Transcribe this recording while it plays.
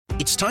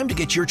It's time to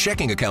get your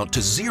checking account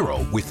to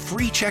zero with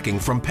free checking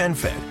from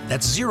PenFed.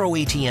 That's zero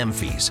ATM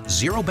fees,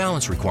 zero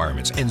balance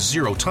requirements, and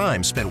zero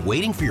time spent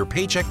waiting for your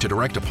paycheck to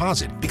direct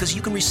deposit because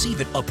you can receive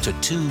it up to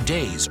 2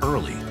 days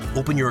early.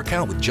 Open your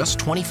account with just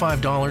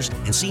 $25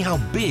 and see how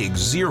big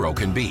zero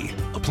can be.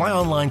 Apply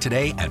online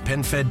today at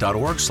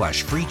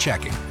PenFed.org/free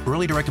checking.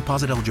 Early direct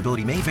deposit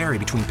eligibility may vary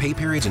between pay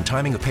periods and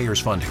timing of payers'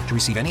 funding. To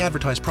receive any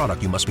advertised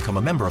product, you must become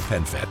a member of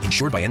PenFed,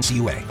 insured by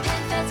NCUA.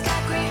 PenFed's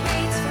got great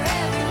rates for everyone.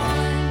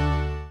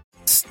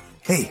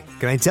 Hey,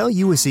 can I tell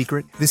you a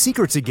secret? The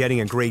secret to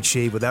getting a great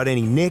shave without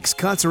any nicks,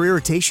 cuts, or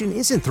irritation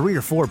isn't 3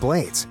 or 4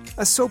 blades,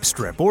 a soap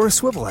strip, or a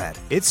swivel head.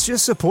 It's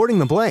just supporting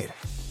the blade.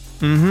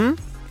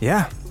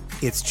 Yeah,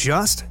 it's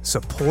just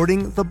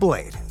supporting the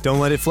blade. Don't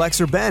let it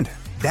flex or bend.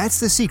 That's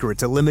the secret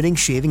to limiting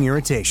shaving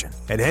irritation.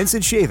 At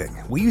Henson Shaving,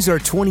 we use our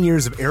 20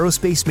 years of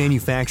aerospace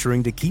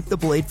manufacturing to keep the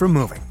blade from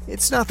moving.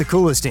 It's not the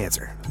coolest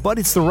answer, but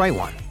it's the right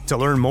one. To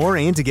learn more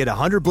and to get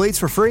 100 blades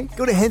for free,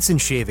 go to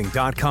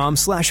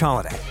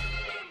hensonshaving.com/holiday.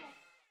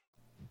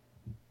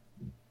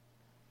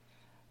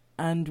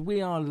 And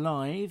we are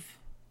live,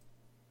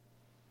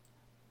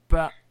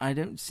 but I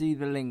don't see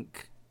the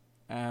link.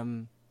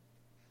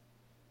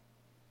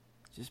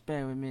 Just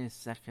bear with me a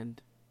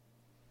second.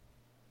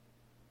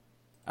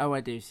 Oh,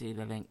 I do see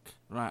the link.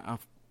 Right,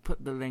 I've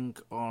put the link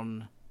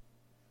on.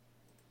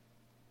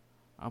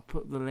 I'll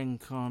put the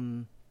link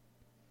on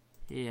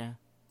here,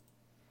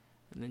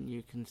 and then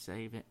you can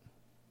save it.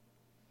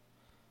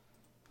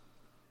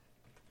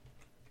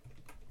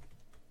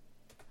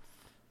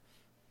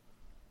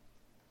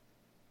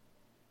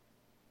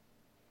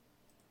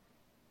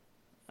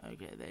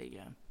 Okay, there you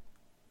go.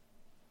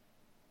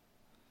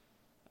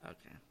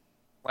 Okay.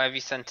 Where have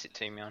you sent it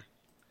to me on?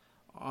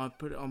 I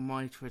put it on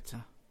my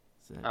Twitter.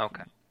 So.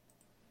 Okay.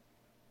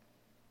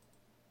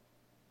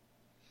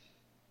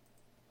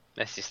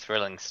 This is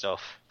thrilling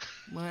stuff.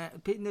 Well,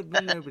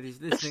 nobody's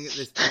listening at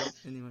this point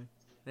anyway.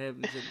 They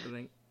haven't sent the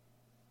link.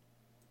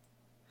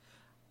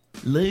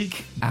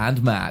 Luke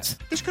and Matt.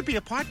 This could be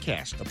a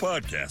podcast. A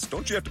podcast?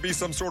 Don't you have to be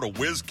some sort of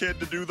whiz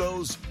kid to do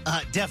those?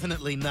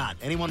 Definitely not.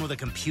 Anyone with a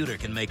computer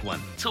can make one.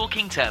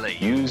 Talking telly.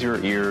 Use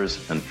your ears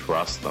and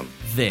trust them.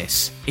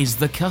 This is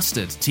the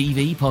Custard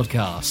TV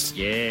podcast.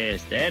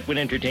 Yes, that would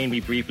entertain me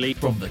briefly.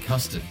 From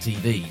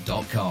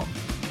thecustardtv.com.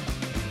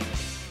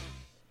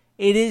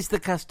 It is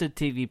the Custard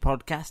TV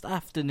podcast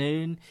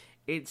afternoon.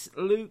 It's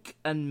Luke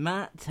and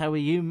Matt. How are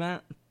you,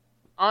 Matt?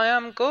 I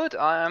am good,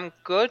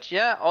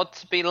 yeah. Odd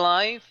to be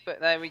live, but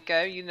there we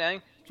go, you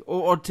know.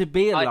 Or to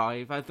be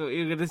alive, I thought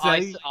you were going to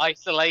say.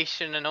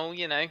 Isolation and all,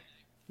 you know.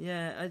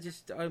 Yeah,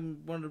 I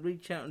want to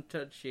reach out and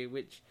touch you,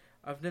 which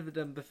I've never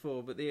done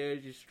before, but the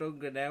urge is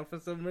stronger now for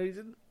some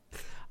reason.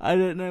 I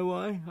don't know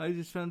why. I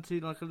just fancy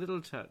like a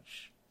little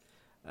touch.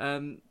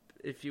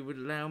 If you would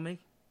allow me,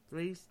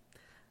 please.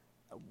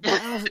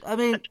 I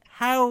mean,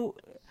 how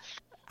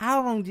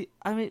long do you...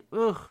 I mean,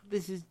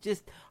 this is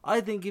just...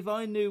 I think if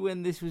I knew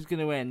when this was going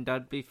to end,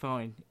 I'd be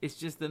fine. It's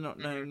just the not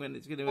knowing when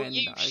it's going to end.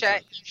 You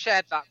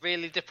shared that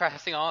really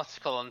depressing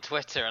article on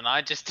Twitter, and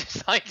I just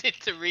decided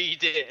to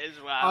read it as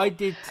well. I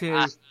did too.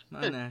 I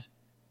know.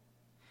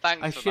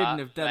 Thanks I shouldn't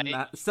have done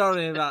that.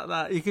 Sorry about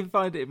that. You can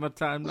find it in my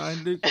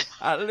timeline, Luke,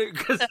 at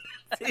Lucas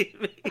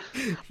TV.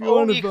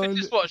 Or you could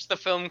just watch the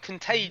film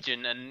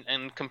Contagion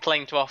and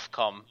complain to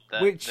Ofcom. I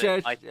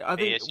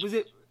think,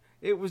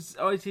 it was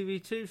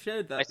ITV2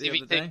 showed that the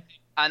other day.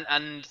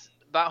 And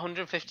about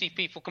 150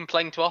 people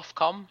complained to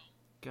Ofcom.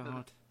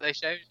 God. They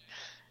showed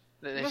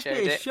it. Must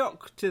be a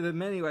shock to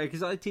them anyway,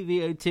 because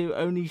ITV2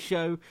 only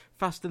show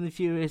Fast and the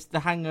Furious,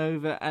 The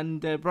Hangover,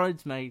 and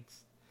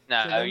Bridesmaids.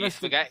 No, so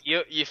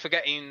you're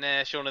forgetting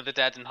Shaun of the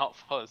Dead and Hot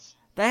Fuzz.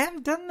 They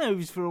haven't done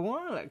those for a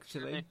while,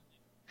 actually.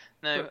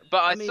 No,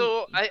 but I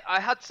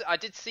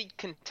did see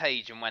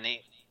Contagion when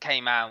it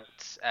came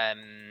out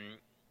in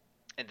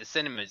the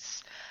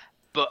cinemas.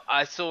 But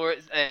I saw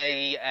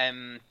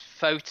a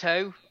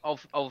photo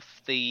of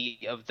the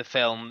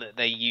film that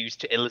they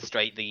used to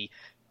illustrate the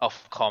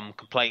Ofcom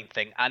complaint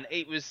thing, and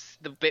it was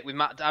the bit with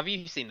Matt. Have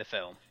you seen the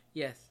film?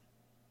 Yes.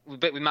 The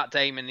bit with Matt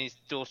Damon and his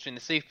daughter in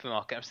the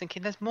supermarket. I was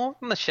thinking, there's more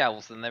on the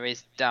shelves than there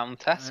is down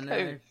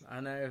Tesco.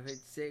 I know.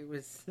 It's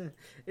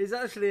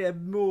actually a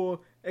more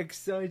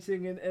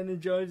exciting and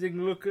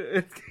energising look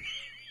at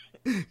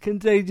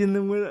Contagion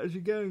than we're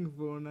actually going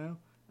for now.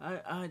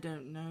 I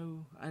don't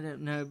know,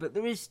 but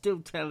there is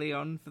still telly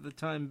on for the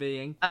time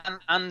being.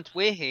 And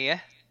we're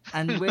here.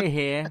 And we're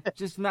here,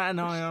 just Matt and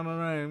I on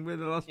our own. We're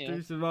the last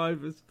two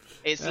survivors.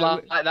 It's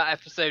like that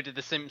episode of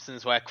The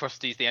Simpsons where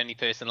Krusty's the only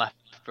person left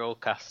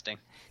broadcasting.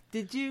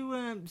 Did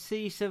you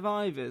see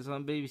Survivors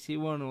on BBC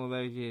One all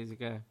those years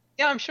ago?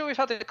 Yeah, I'm sure we've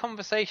had a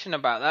conversation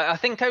about that. I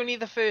think only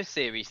the first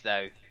series,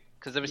 though,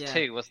 because there was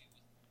two. Was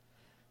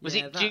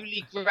it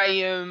Julie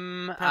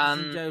Graham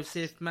and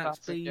Joseph, Max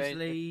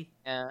Beasley?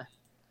 Yeah.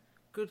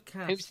 Good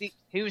cast.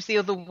 Who was the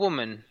other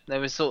woman?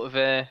 There was sort of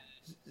a...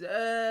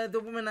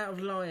 the woman out of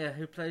Liar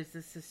who plays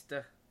the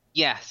sister.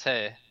 Yes,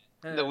 her.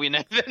 That we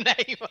know the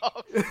name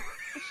of.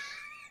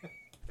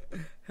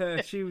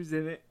 Her, she was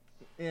in it.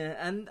 Yeah,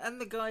 and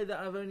the guy that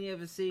I've only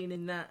ever seen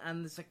in that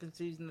and the second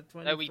season of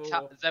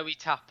 24. Zoe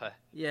Tapper.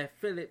 Yeah,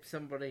 Philip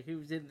somebody who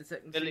was in the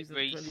second Philip season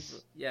Reese. of 24.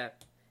 Yeah,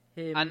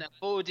 him. And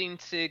according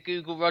to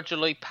Google, Roger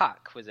Lloyd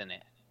Pack was in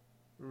it.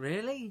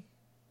 Really?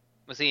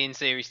 Was he in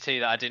series 2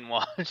 that I didn't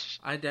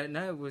watch? I don't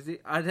know. Was he?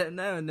 I don't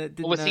know. And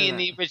didn't Or was know he in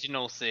that. the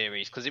original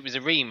series? Because it was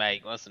a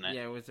remake, wasn't it?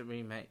 Yeah, it was a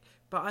remake.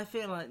 But I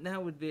feel like now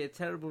would be a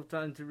terrible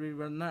time to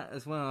rerun that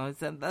as well. I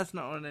said that's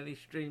not on any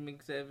streaming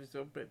service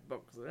or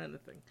BritBox or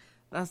anything.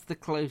 That's the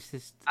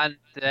closest. And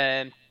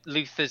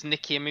Luther's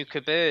Nicky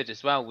Amuka Bird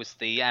as well was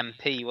the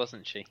MP,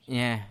 wasn't she?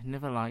 Yeah,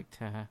 never liked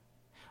her.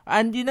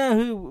 And you know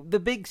who? The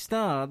big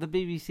star, the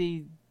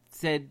BBC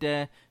said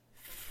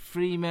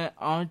Freema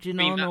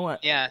Arjunon or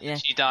what? Yeah,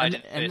 she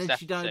died and then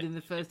she died in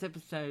the first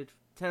episode.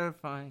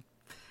 Terrifying.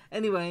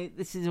 Anyway,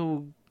 this is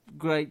all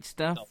great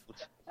stuff.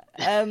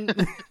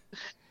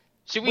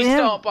 Should we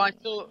start by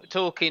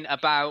talking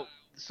about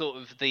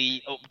sort of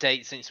the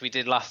update since we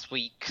did last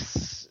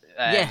week's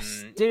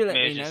yes, do let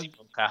me know,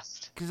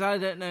 podcast? Because I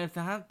don't know if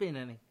there have been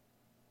any.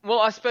 Well,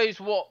 I suppose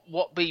what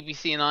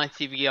BBC and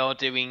ITV are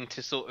doing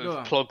to sort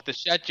of plug the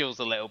schedules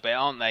a little bit,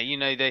 aren't they? You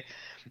know, the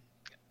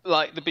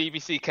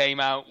BBC came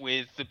out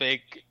with the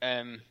big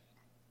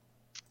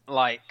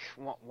what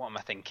am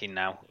I thinking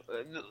now?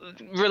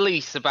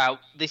 Release about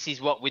this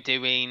is what we're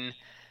doing.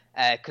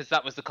 Because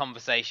that was the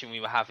conversation we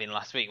were having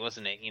last week,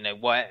 wasn't it? You know,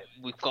 where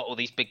we've got all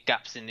these big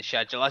gaps in the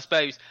schedule. I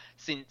suppose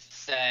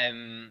since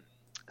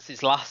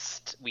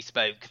last we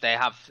spoke, they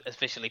have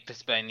officially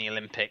postponed the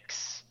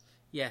Olympics.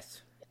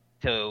 Yes.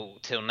 Till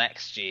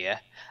next year.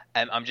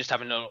 I'm just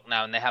having a look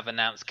now, and they have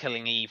announced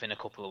Killing Eve in a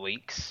couple of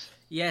weeks.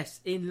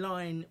 Yes, in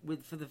line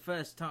with, for the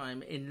first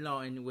time, in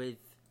line with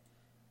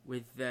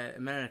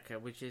America,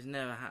 which has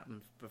never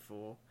happened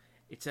before.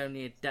 It's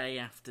only a day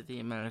after the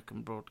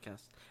American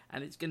broadcast.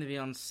 And it's going to be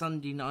on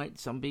Sunday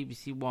nights on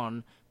BBC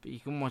One, but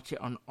you can watch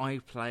it on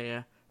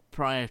iPlayer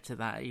prior to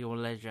that at your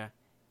leisure,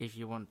 if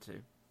you want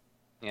to.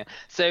 Yeah.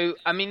 So,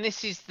 I mean,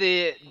 this is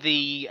the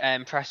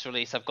press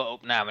release I've got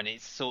up now, and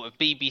it's sort of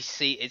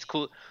BBC.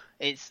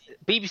 It's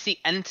BBC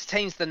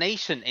entertains the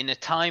nation in a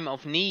time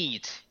of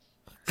need.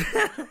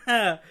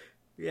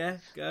 Yeah,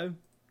 go.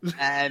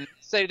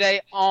 So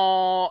they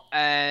are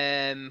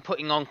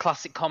putting on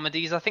classic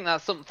comedies. I think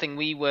that's something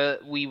we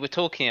were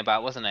talking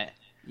about, wasn't it?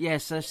 Yeah,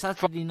 so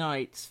Saturday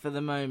nights for the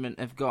moment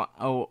have got,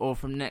 or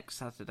from next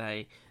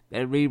Saturday,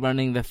 they're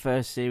rerunning the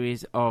first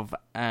series of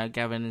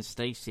Gavin and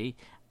Stacey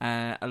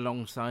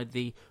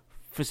alongside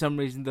for some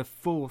reason, the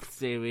fourth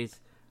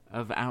series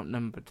of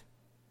Outnumbered.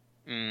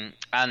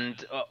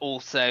 And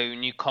also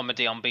new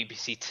comedy on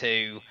BBC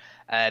Two,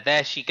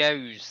 There She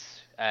Goes.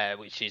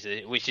 Which is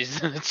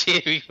a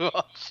cheery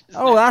watch.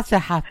 That's a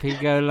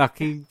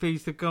happy-go-lucky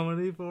piece of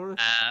comedy for us.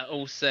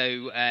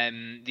 Also,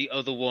 the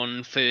other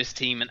one, First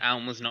Team and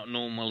Alma's Not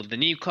Normal, are the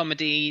new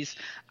comedies,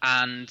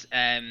 and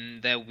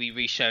they'll be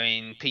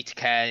re-showing Peter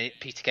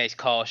Kay's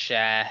Car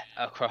Share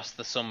across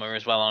the summer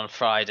as well on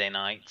Friday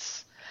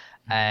nights.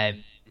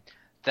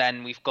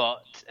 Then we've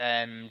got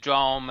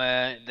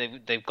drama.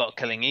 They've got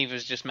Killing Eve,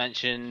 as just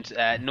mentioned.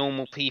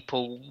 Normal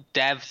People,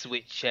 Devs,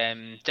 which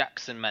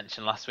Jackson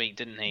mentioned last week,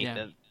 didn't he?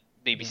 Yeah.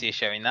 The BBC is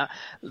showing that.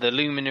 The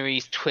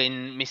Luminaries,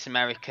 Twin, Miss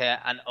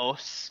America, and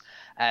Us.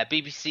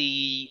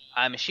 BBC,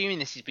 I'm assuming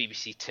this is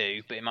BBC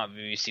Two, but it might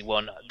be BBC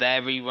One.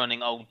 They're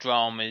rerunning old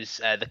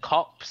dramas. The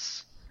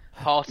Cops,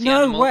 Party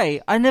Animals. No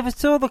way! I never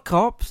saw The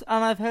Cops,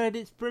 and I've heard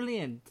it's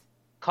brilliant.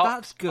 Cops,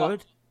 that's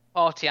good.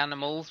 Party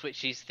Animals,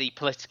 which is the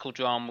political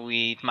drama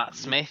with Matt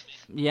Smith.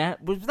 Yeah,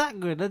 was that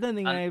good? I don't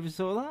think I ever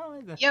saw that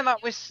either. Yeah,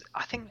 that was,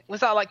 I think, was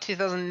that like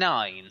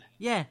 2009?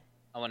 Yeah.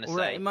 I want to Or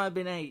say. it might have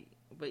been 8,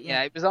 but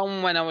Yeah, it was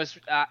on when I was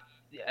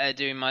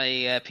doing my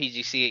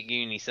PGC at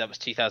uni, so that was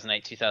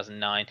 2008,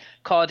 2009.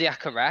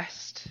 Cardiac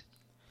Arrest.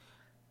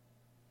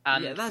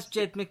 And yeah, that's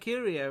Jed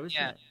Mercurio,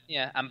 isn't it?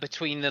 Yeah, and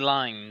Between the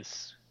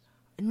Lines.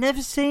 I've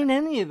never seen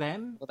any of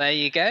them. Well, there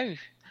you go.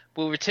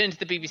 We'll return to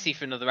the BBC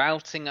for another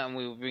outing, and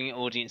we will bring an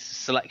audience a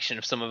selection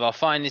of some of our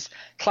finest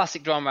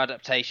classic drama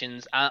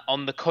adaptations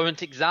on the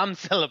current exam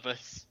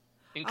syllabus.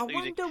 I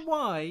wonder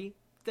why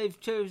they've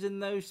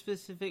chosen those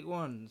specific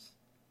ones.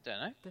 Don't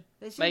know.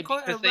 They seem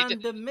quite a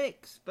random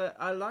mix, but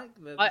I like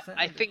them.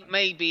 I think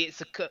maybe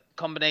it's a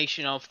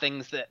combination of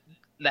things that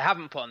they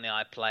haven't put on the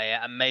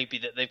iPlayer, and maybe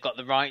that they've got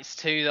the rights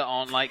to that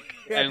aren't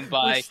owned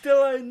by. We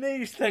still own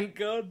these, thank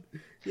God.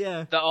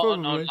 Yeah, that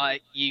aren't on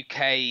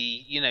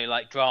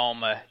UK,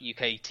 drama,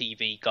 UK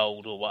TV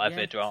Gold or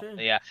whatever drama.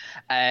 True. Yeah,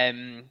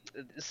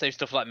 so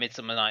stuff like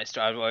Midsummer Night's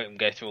Dream. I won't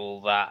go through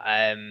all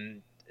that.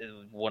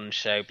 One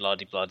show, blah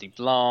blah blah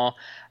blah.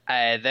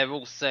 They're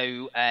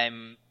also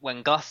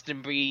when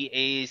Glastonbury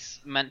is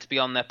meant to be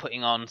on, they're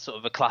putting on sort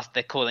of a class.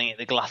 They're calling it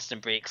the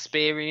Glastonbury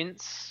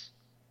Experience.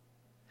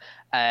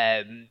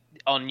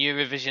 On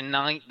Eurovision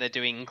night, they're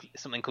doing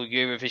something called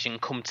Eurovision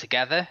Come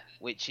Together,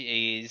 which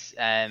is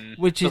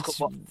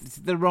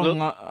the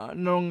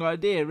wrong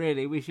idea.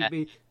 Really, we should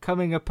be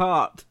coming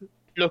apart.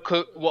 look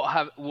at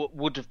what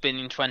would have been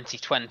in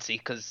 2020,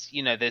 because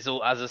there's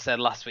all, as I said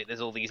last week,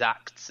 there's all these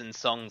acts and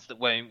songs that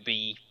won't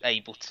be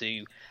able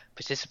to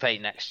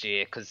participate next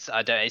year because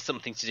it's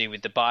something to do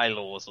with the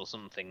bylaws or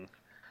something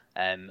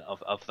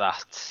of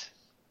that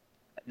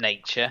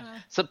nature.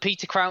 So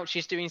Peter Crouch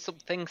is doing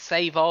something,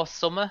 Save Our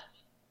Summer.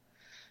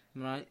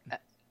 Right.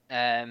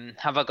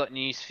 Have I Got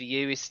News for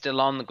You is still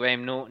on, the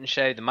Graham Norton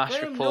Show, the MASH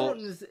Graham Report.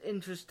 Norton is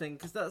interesting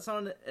because that's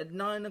on at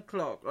 9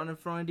 o'clock on a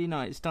Friday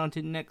night,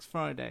 starting next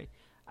Friday,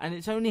 and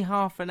it's only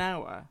half an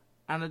hour.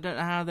 And I don't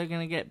know how they're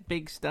going to get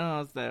big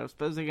stars there. I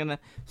suppose they're going to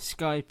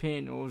Skype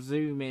in or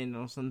Zoom in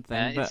or something.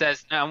 It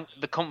says now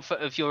the comfort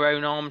of your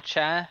own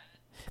armchair.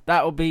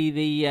 That'll be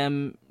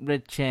the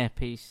red chair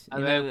piece.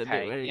 Okay.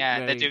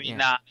 They're doing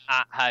that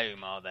at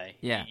home, are they?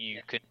 Yeah.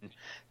 You can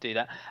do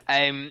that.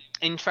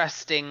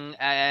 Interesting.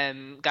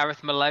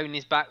 Gareth Malone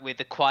is back with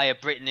the Choir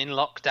Britain in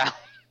lockdown.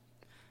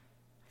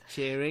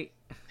 Cheery.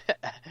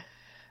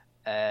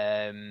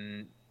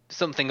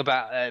 Something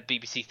about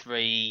BBC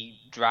Three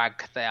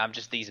drag.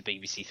 These are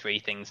BBC Three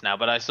things now.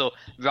 But I saw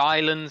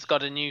Ryland's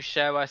got a new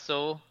show. I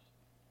saw.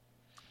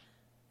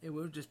 It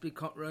will just be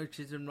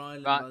cockroaches and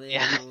Ryland by the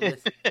end of all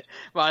this.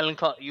 Ryland,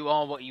 You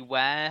Are What You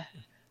Wear,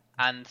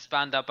 and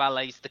Spandau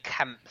Ballet's The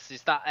Camps.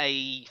 Is that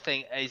a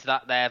thing? Is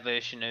that their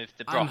version of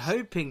the Bros? I'm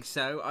hoping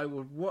so. I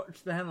would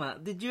watch the hell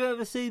out. Did you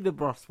ever see the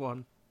Bros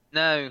one?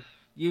 No.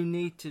 You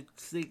need to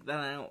seek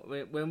that out.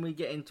 When we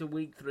get into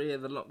week 3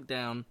 of the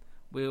lockdown,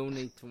 we all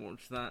need to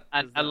watch that.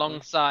 And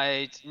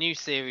alongside new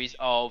series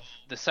of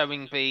The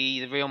Sewing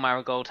Bee, The Real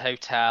Marigold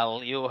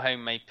Hotel, Your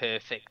Home Made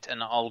Perfect,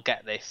 and I'll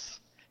Get This.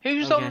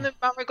 Who's on the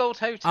Marigold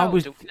Hotel?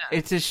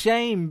 It's a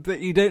shame that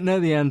you don't know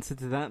the answer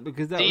to that,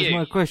 because that was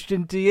my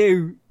question to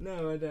you.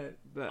 No, I don't.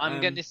 But, I'm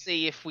going to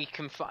see if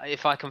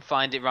I can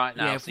find it right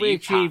now. Yeah, if we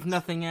achieve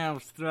nothing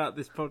else throughout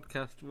this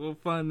podcast, we'll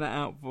find that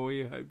out for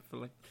you,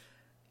 hopefully.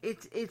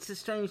 It's a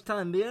strange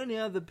time. The only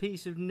other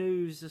piece of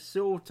news,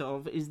 sort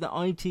of, is that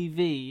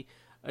ITV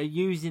are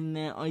using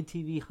their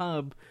ITV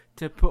hub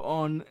to put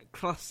on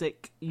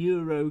classic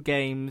Euro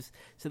games.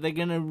 So they're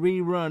going to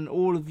rerun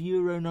all of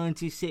Euro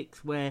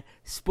 96, where,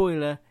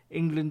 spoiler,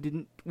 England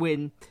didn't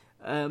win.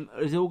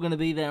 It's all going to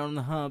be there on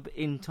the hub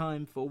in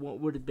time for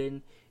what would have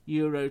been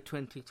Euro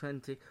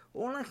 2020.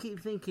 All I keep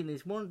thinking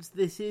is, once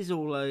this is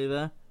all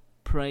over,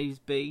 praise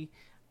be,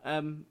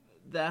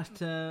 that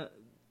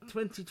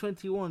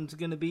 2021 is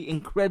going to be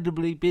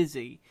incredibly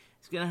busy.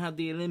 It's going to have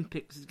the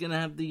Olympics, it's going to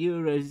have the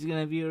Euros, it's going to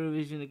have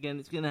Eurovision again,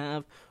 it's going to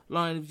have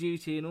Line of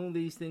Duty, and all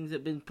these things that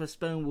have been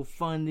postponed will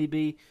finally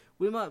be...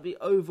 We might be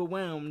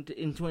overwhelmed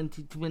in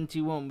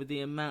 2021 with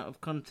the amount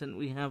of content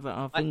we have at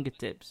our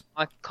fingertips.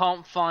 I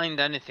can't find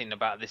anything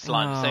about this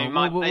line, so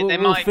they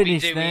might be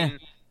doing...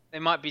 They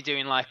might be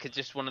doing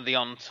just one of the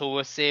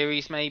on-tour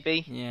series,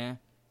 maybe. Yeah.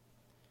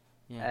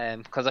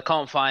 Because I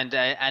can't find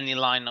any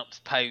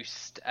lineups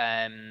post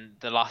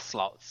the last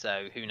slot,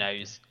 so who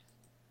knows?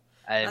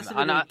 That's a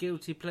bit of a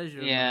guilty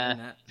pleasure.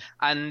 Yeah,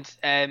 and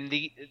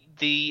the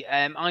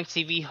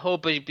ITV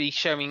hub will be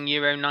showing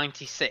Euro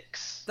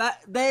 96.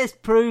 There's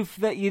proof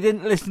that you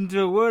didn't listen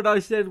to a word I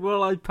said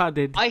while I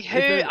padded.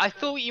 I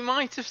thought you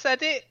might have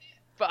said it,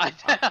 but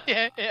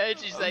I heard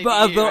you say.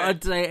 But I thought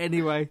I'd say it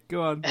anyway.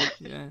 Go on.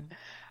 Yeah.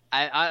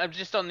 I'm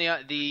just on the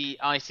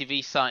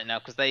ITV site now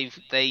because they've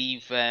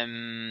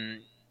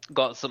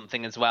got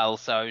something as well.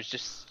 So I was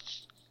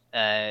just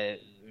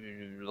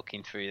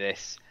looking through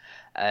this.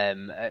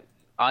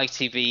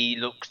 ITV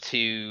look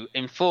to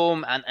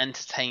inform and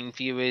entertain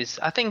viewers.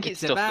 I think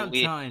it's stuff about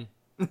that time.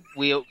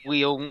 we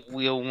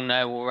all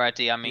know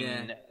already. I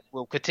mean,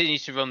 we'll continue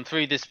to run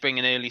through the spring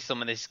and early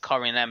summer this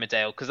Corin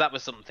Emmerdale, because that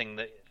was something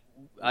that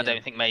I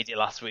don't think made it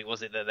last week,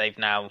 was it? That they've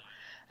now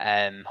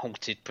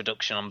halted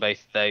production on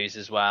both of those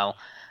as well.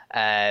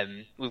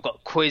 We've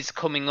got quiz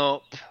coming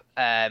up,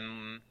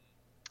 and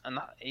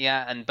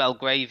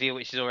Belgravia,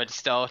 which has already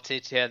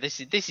started. Yeah,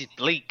 this is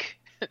bleak.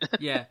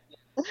 Yeah.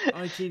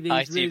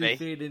 ITV is really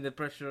feeling the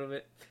pressure of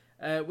it.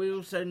 We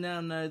also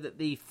now know that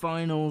the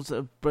finals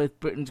of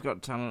both Britain's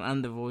Got Talent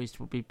and The Voice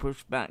will be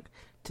pushed back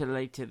to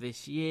later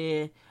this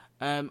year.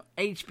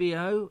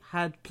 HBO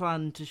had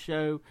planned to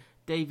show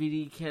David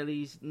E.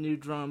 Kelly's new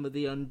drama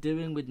The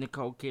Undoing with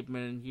Nicole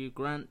Kidman and Hugh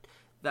Grant.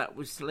 That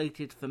was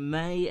slated for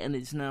May and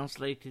it's now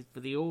slated for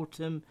the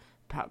autumn.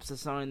 Perhaps a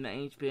sign that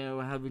HBO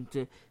are having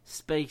to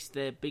space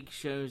their big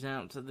shows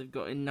out so they've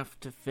got enough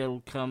to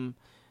fill come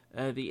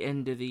the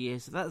end of the year.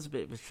 So that's a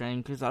bit of a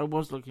shame, because I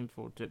was looking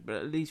forward to it, but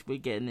at least we're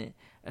getting it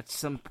at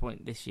some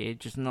point this year,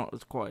 just not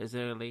as quite as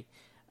early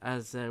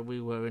as we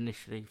were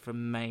initially,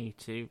 from May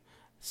to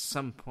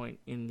some point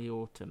in the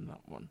autumn,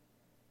 that one.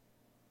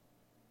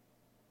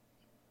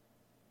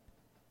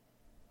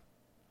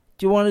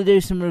 Do you want to do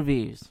some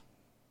reviews?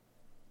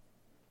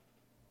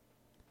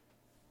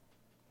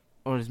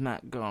 Or is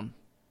Matt gone?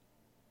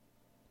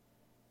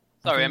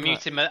 Sorry,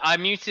 I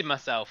muted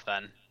myself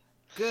then.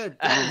 Good,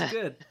 that was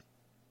good.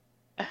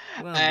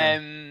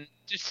 Well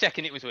just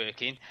checking it was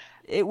working.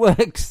 It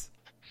works.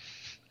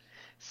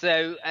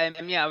 So,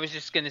 I was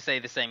just going to say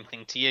the same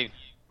thing to you.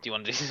 Do you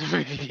want to do some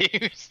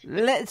reviews?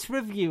 Let's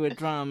review a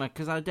drama,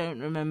 because I don't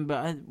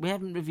remember. We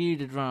haven't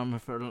reviewed a drama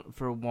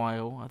for a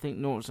while. I think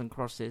Noughts and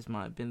Crosses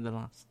might have been the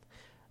last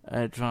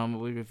drama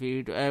we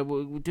reviewed.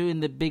 We're doing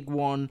the big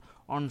one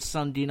on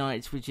Sunday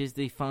nights, which is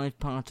the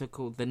 5-parter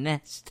called The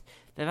Nest.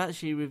 They've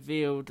actually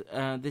revealed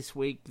this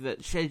week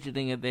that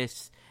scheduling of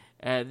this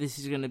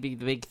is going to be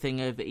the big thing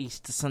over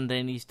Easter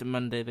Sunday and Easter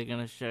Monday. They're going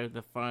to show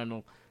the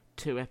final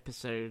 2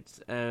 episodes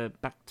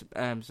back to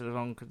sort of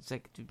on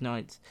consecutive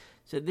nights.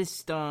 So this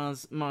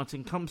stars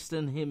Martin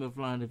Compston, him of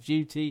Line of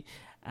Duty,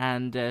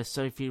 and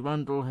Sophie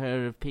Rundle,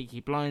 her of Peaky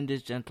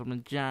Blinders,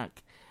 Gentleman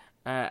Jack,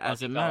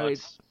 as a married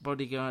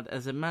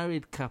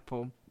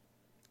couple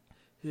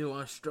who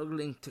are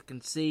struggling to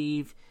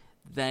conceive.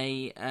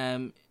 They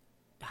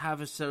have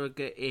a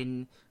surrogate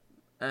in.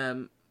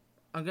 I'm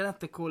going to have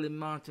to call him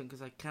Martin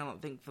because I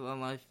cannot think for the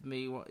life of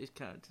me what his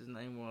character's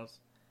name was.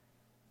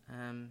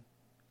 That's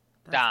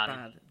Dan.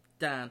 Bad.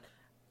 Dan.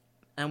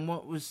 And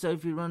what was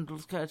Sophie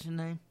Rundle's character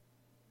name?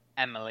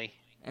 Emily.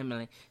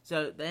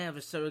 So they have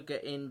a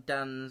surrogate in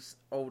Dan's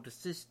older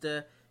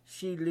sister.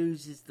 She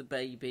loses the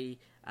baby,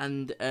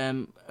 and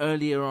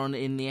earlier on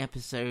in the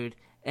episode,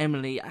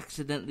 Emily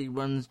accidentally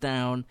runs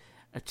down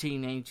a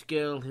teenage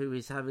girl who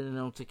is having an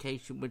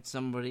altercation with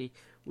somebody.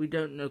 We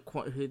don't know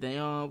quite who they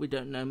are. We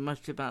don't know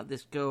much about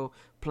this girl,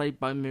 played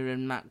by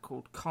Miriam Mack,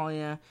 called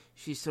Kaya.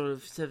 She's sort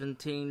of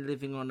 17,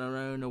 living on her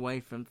own, away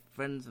from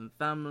friends and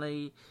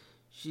family.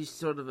 She's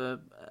sort of a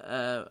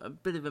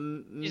bit of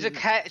a...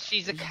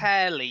 She's a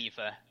care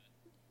leaver.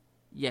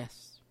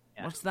 Yes.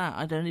 Yeah. What's that?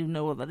 I don't even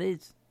know what that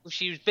is. Well,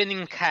 she's been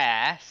in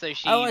care, so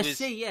she I was...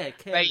 see, yeah,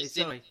 care,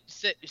 sorry.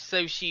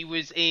 So she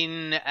was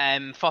in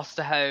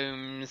foster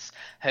homes.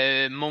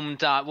 Her mum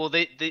died... Well,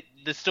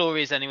 the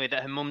story is anyway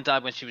that her mum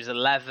died when she was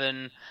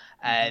 11.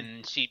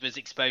 She was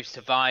exposed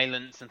to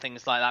violence and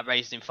things like that,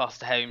 raised in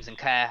foster homes and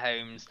care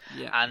homes.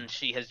 Yeah. And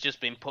she has just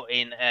been put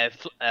in a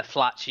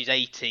flat. She's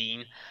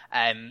 18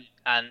 and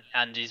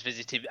is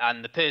visited.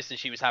 And the person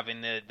she was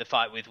having the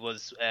fight with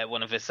was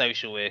one of her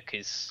social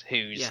workers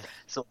who's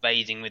sort of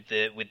aiding with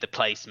the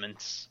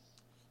placements.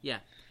 Yeah.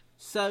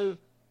 So,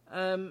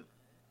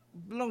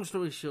 long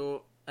story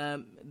short,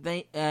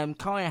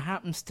 Kaya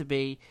happens to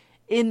be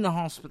in the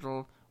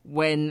hospital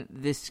when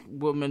this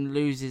woman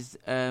loses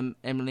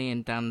Emily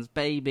and Dan's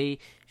baby.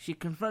 She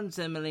confronts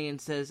Emily and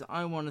says,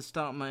 I want to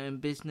start my own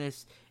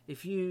business.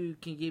 If you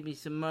can give me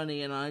some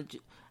money, and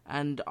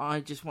I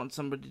just want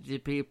somebody to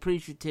be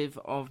appreciative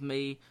of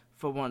me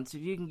for once.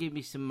 If you can give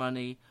me some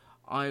money,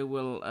 I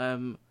will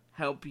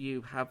help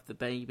you have the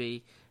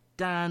baby.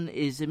 Dan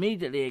is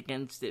immediately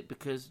against it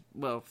because,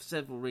 well, for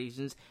several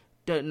reasons.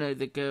 Don't know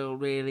the girl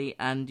really,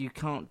 and you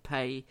can't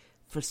pay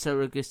for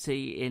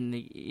surrogacy in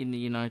the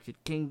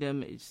United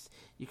Kingdom.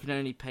 You can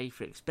only pay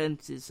for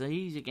expenses, so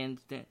he's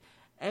against it.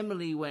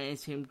 Emily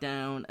wears him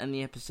down, and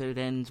the episode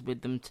ends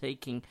with them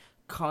taking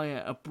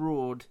Kaya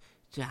abroad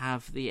to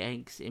have the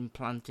eggs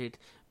implanted.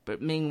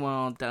 But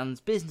meanwhile, Dan's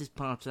business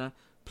partner,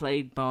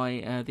 played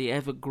by the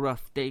ever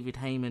gruff David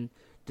Heyman,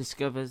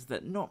 discovers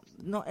that not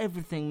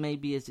everything may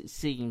be as it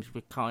seems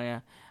with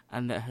Kaya,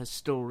 and that her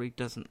story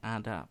doesn't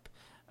add up.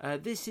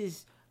 This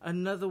is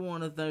another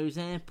one of those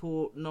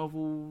airport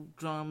novel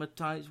drama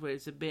types where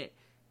it's a bit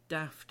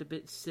daft, a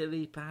bit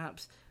silly,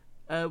 perhaps.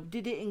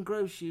 Did it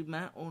engross you,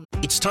 Matt? Or...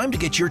 It's time to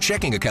get your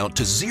checking account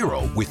to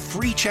zero with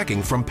free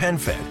checking from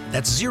PenFed.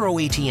 That's zero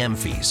ATM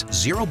fees,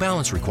 zero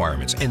balance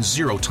requirements, and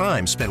zero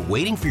time spent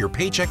waiting for your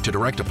paycheck to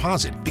direct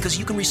deposit because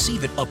you can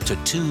receive it up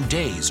to 2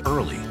 days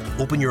early.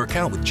 Open your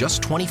account with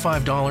just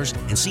 $25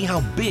 and see how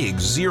big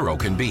zero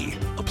can be.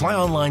 Apply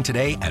online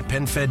today at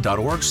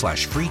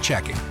PenFed.org/free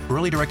checking.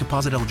 Early direct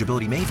deposit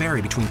eligibility may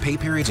vary between pay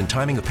periods and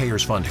timing of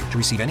payer's funding. To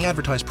receive any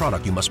advertised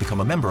product, you must become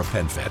a member of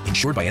PenFed,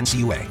 insured by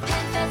NCUA.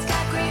 PenFed's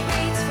got great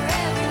rates for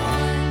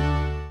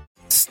everyone.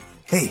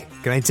 Hey,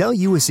 can I tell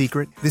you a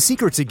secret? The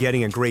secret to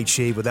getting a great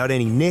shave without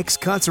any nicks,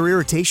 cuts, or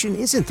irritation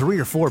isn't 3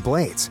 or 4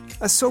 blades,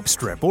 a soap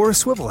strip, or a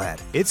swivel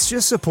head. It's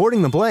just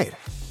supporting the blade.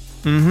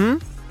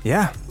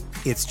 Yeah,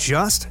 it's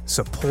just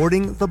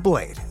supporting the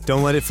blade.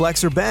 Don't let it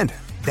flex or bend.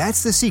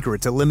 That's the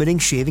secret to limiting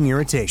shaving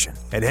irritation.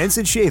 At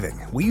Henson Shaving,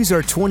 we use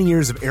our 20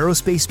 years of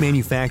aerospace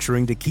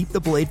manufacturing to keep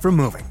the blade from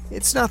moving.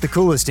 It's not the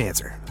coolest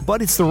answer,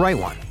 but it's the right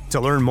one. To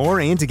learn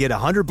more and to get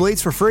 100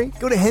 blades for free,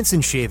 go to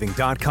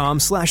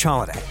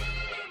hensonshaving.com/holiday.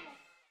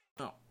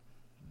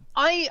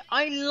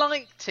 I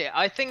liked it.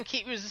 I think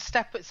it was a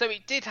step... So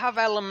it did have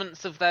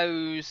elements of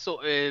those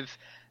sort of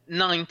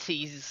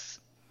 90s,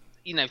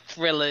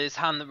 thrillers,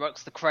 Hand That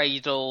Rocks the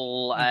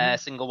Cradle,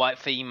 Single White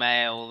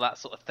Female, that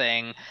sort of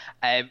thing.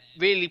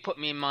 Really put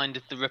me in mind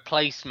of The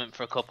Replacement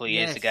for a couple of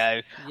years ago.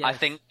 Yes. I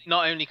think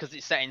not only because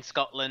it's set in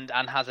Scotland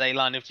and has a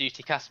Line of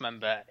Duty cast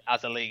member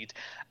as a lead,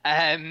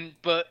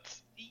 but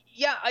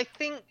yeah, I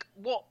think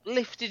what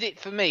lifted it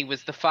for me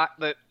was the fact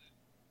that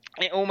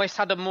it almost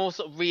had a more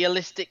sort of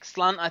realistic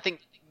slant. I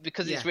think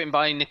because it's written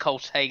by Nicole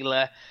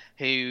Taylor,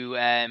 who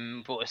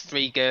brought us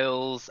Three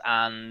Girls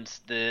and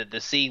the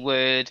C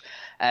Word,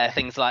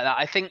 things like that.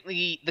 I think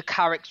the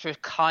character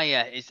of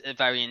Kaya is a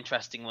very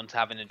interesting one to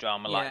have in a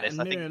drama like this.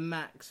 And I think Miriam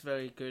Mack's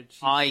very good.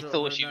 I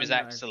thought she was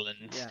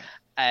excellent. Yeah.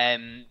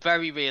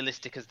 Very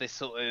realistic as this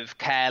sort of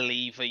care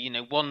leaver,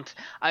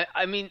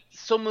 I mean,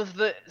 some of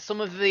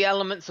the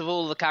elements of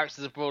all the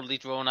characters are broadly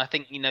drawn. I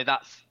think,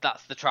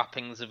 that's the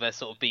trappings of a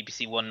sort of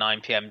BBC One 9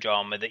 PM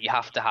drama, that you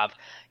have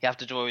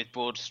to draw with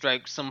broad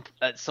strokes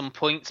at some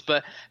points,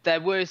 but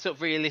there were sort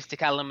of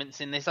realistic elements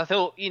in this. I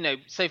thought,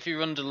 Sophie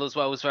Rundle as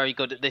well was very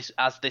good at this,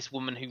 as this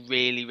woman who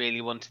really,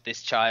 really wanted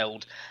this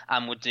child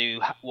and would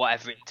do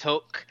whatever it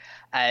took.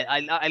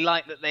 I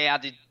like that they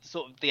added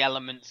sort of the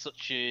elements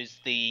such as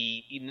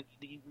they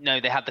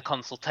had the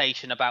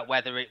consultation about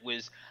whether it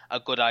was a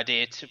good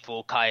idea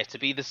for Kaya to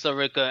be the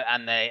surrogate,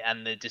 and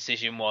the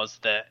decision was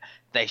that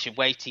they should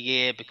wait a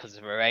year because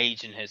of her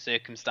age and her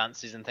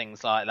circumstances and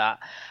things like that.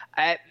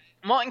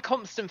 Martin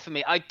Compston, for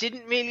me, I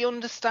didn't really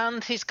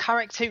understand his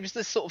character. He was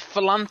this sort of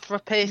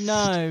philanthropist.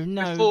 No,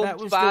 that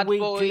was the weak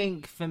boy.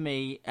 link for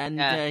me, and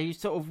he's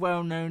sort of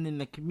well known in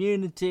the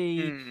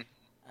community.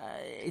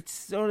 It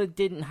sort of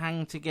didn't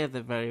hang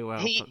together very well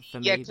for me.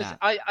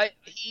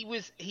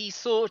 He's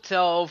sort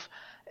of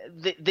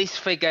this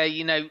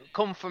figure,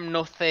 come from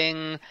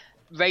nothing,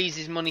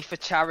 raises money for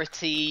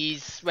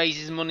charities,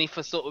 raises money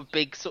for sort of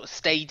big sort of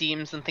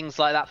stadiums and things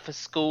like that for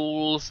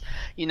schools.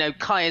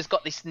 Kaya's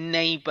got this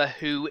neighbour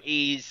who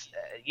is,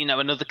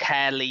 another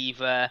care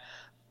leaver,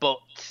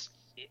 but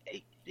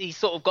he's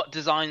sort of got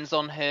designs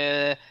on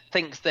her,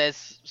 thinks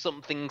there's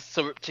something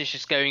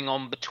surreptitious going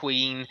on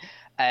between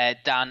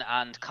Dan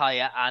and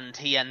Kaya, and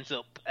he ends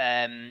up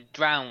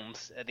drowned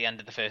at the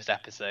end of the first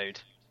episode.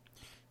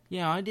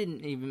 Yeah, I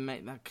didn't even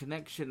make that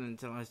connection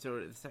until I saw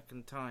it the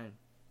second time.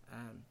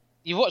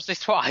 You watched this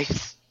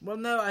twice? Well,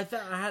 no, I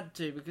thought I had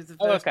to, because the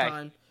first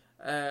time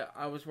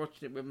I was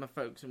watching it with my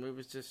folks and we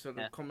was just sort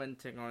of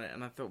commenting on it,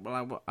 and I thought,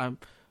 well, I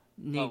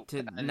need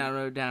to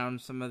narrow down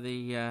some of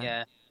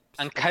the...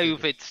 And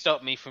COVID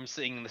stopped me from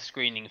seeing the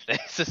screening of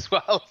this as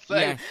well.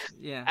 So,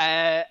 yes.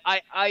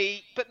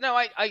 I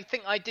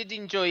think I did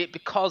enjoy it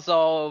because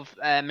of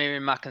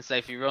Miriam Mack and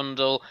Sophie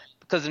Rundle,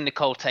 because of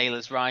Nicole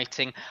Taylor's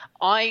writing.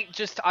 I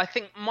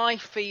think my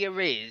fear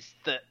is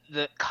that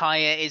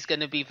Kaya is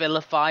going to be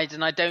vilified,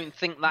 and I don't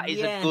think that is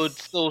a good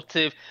sort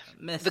of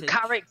message. The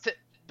character,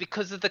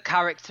 because of the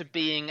character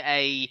being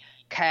a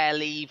care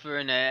leaver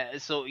and a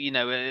sort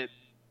of, a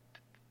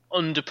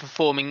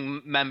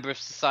underperforming member of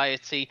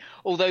society,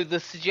 although the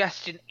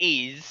suggestion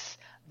is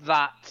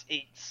that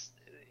it's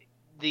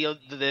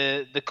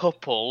the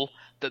couple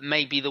that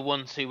may be the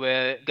ones who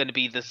are going to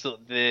be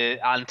the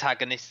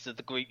antagonists of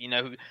the group,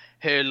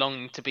 her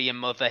longing to be a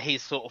mother,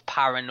 his sort of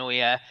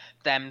paranoia,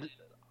 them.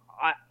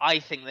 I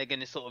think they're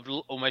going to sort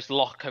of almost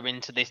lock her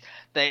into this.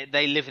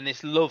 They live in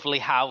this lovely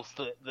house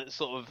that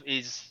sort of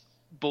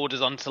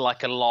borders onto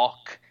like a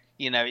lock.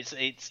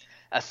 It's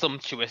a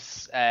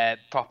sumptuous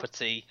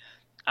property.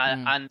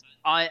 And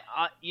I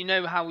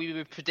how we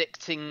were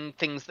predicting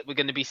things that were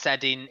going to be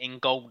said in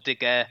Gold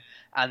Digger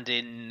and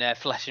in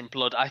Flesh and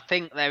Blood. I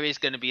think there is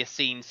going to be a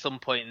scene some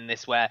point in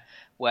this where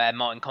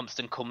Martin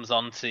Compston comes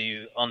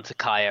onto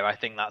Kaya. I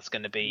think that's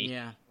going to be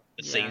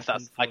the scene.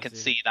 I can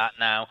see that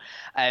now.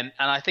 And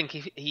I think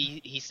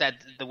he said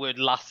the word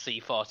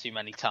lassie far too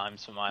many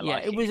times for my liking.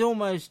 Yeah, it was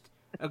almost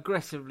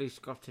aggressively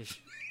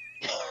Scottish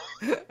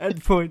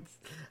at points.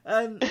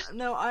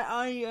 No,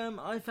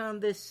 I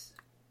found this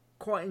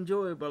quite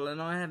enjoyable, and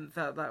I hadn't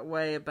felt that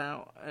way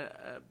about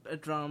a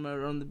drama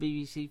on the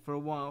BBC for a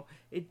while.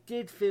 It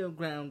did feel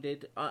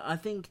grounded. I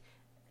think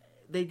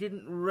they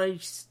didn't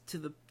race to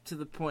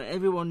the point.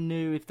 Everyone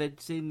knew, if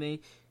they'd seen the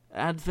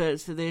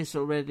adverts for this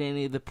or read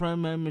any of the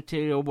promo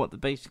material, what the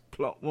basic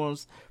plot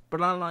was.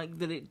 But I like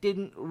that it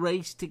didn't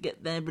race to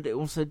get there, but it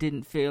also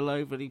didn't feel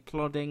overly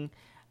plodding.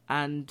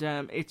 And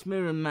it's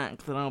Miriam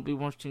Mack that I'll be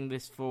watching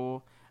this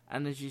for.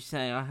 And as you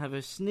say, I have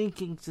a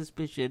sneaking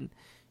suspicion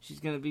she's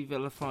going to be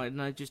vilified,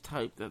 and I just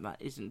hope that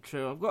isn't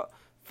true. I've got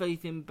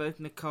faith in both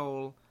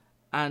Nicole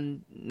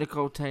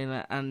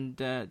Taylor and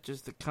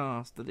just the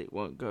cast that it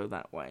won't go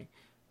that way.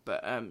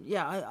 But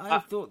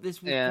I thought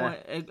this was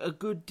quite a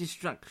good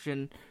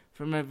distraction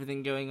from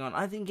everything going on.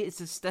 I think it's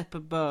a step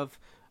above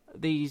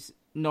these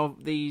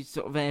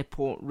sort of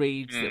airport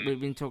reads that we've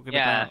been talking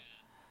about.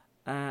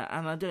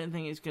 And I don't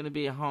think it's going to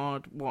be a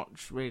hard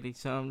watch, really.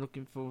 So I'm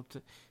looking forward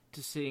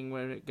to seeing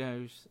where it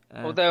goes.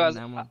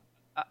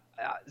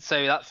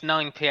 So that's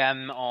 9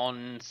 PM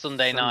on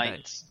Sunday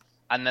night,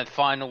 and the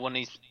final one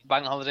is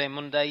Bank Holiday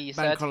Monday. You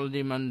said Bank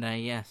Holiday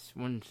Monday, yes.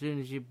 As soon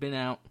as you've been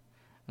out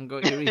and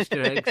got your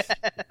Easter eggs,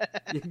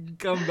 you can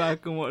come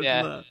back and watch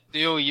that.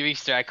 Do all your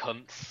Easter egg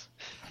hunts.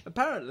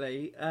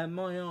 Apparently,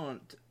 my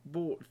aunt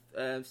bought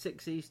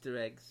 6 Easter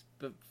eggs,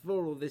 but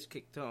before all this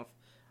kicked off,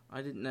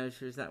 I didn't know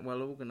she was that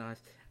well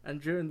organised. And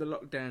during the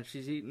lockdown,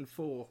 she's eaten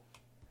 4,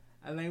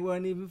 and they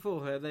weren't even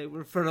for her; they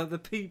were for other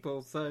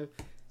people. So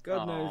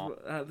God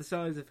knows the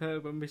size of her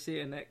when we see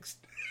her next.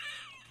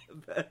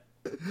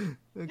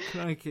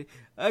 Crikey.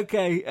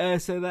 Okay,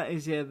 so that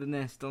is The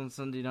Nest on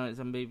Sunday nights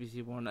on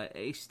BBC One.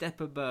 A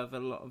step above a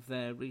lot of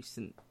their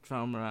recent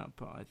drama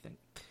output, I think.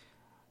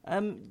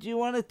 Do you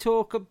want to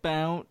talk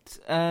about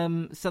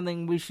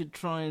something we should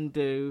try and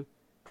do,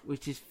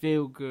 which is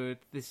Feel Good?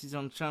 This is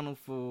on Channel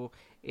 4.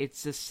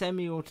 It's a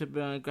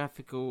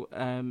semi-autobiographical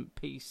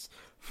piece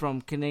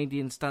from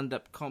Canadian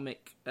stand-up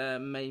comic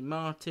Mae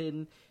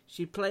Martin.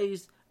 She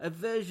plays a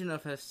version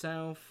of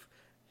herself.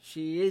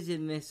 She is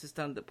in this a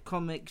stand-up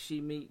comic.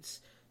 She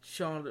meets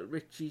Charlotte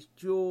Ritchie's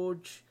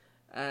George,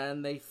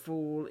 and they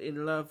fall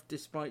in love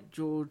despite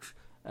George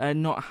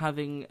not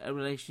having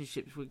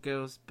relationships with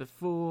girls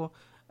before.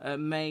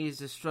 May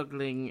is a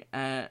struggling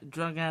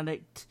drug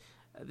addict.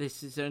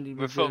 This is only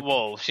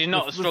well, she's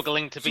not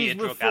struggling to be a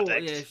drug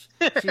addict.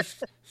 Yeah, she's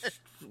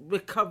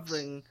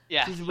recovering.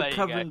 Yeah, she's a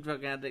recovering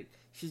drug addict.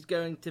 She's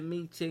going to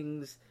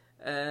meetings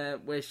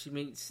where she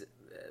meets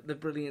the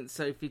brilliant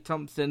Sophie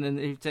Thompson, and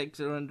who takes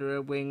her under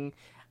her wing.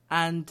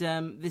 And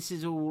this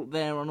is all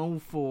there on All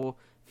 4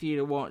 for you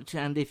to watch.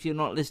 And if you're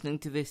not listening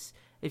to this,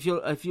 if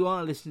you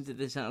are listening to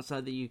this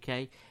outside the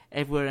UK,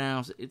 everywhere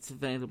else it's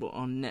available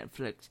on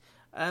Netflix.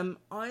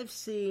 I've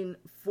seen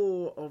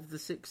 4 of the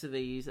 6 of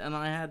these, and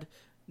I had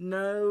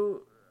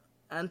no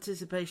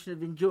anticipation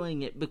of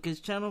enjoying it because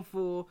Channel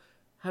 4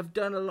 have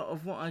done a lot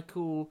of what I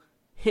call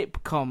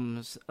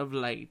hipcoms of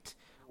late,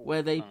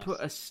 where they put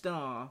a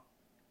star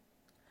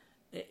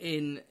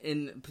in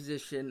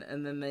position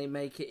and then they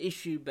make it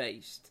issue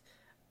based,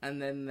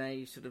 and then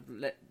they sort of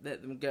let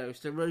them go.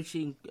 So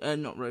Roisin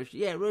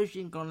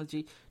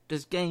Gonergy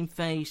does Game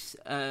Face.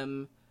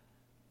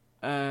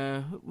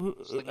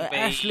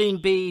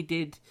 Aisling B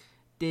did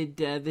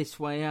This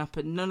Way Up,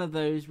 and none of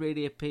those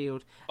really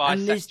appealed.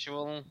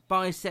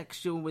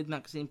 Bisexual with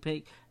Maxine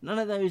Peake. None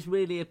of those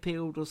really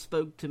appealed or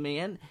spoke to me,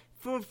 and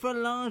for a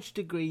large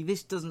degree,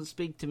 this doesn't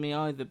speak to me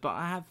either. But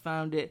I have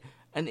found it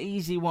an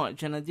easy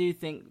watch, and I do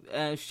think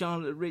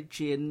Charlotte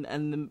Ritchie and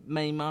the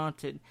Mae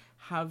Martin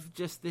have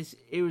just this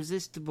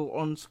irresistible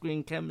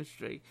on-screen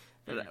chemistry.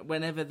 That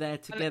whenever they're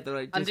together,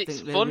 I just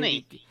think they're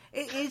funny. Really...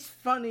 It is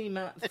funny,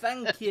 Matt.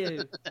 Thank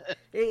you.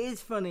 It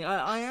is funny.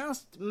 I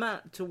asked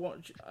Matt to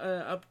watch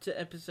up to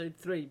episode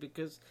 3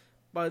 because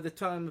by the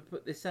time I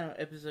put this out,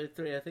 episode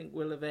 3 I think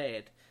will have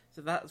aired.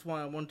 So that's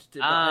why I wanted to.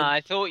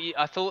 I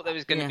thought there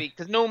was going to be,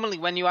 because normally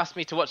when you ask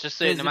me to watch a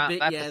certain amount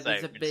of episodes,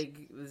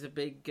 there's a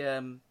big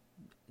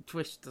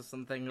twist or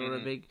something, or a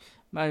big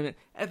moment.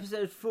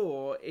 Episode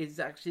 4 is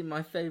actually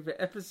my favourite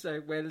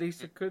episode, where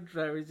Lisa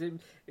Kudrow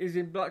is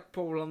in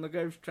Blackpool on the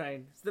ghost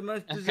train. It's the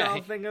most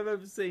bizarre thing I've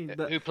ever seen.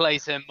 But who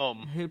plays her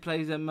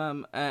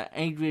mum?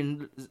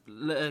 Adrian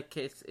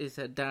Lurkis is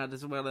her dad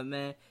as well, and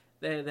they're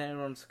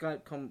there on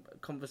Skype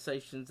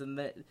conversations,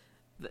 and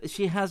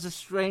she has a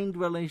strained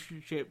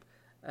relationship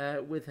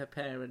with her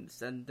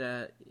parents, and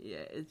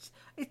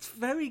it's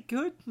very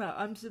good, Matt.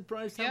 I'm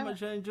surprised how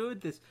much I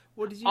enjoyed this.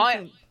 What did you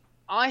think?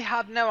 I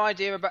had no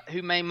idea about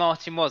who Mae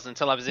Martin was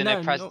until I was in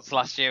her presence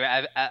last year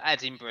at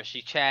Edinburgh.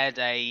 She chaired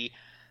a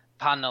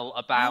panel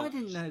about... Oh, I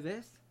didn't know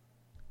this.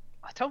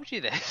 I told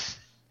you this.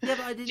 Yeah,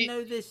 but I didn't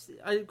know this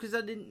because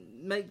I didn't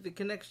make the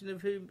connection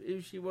of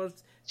who she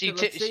was till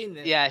I'd seen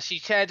this. Yeah, she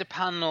chaired a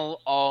panel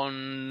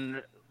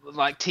on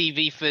like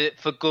TV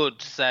for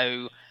Good.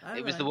 So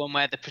it was the one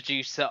where the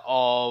producer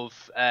of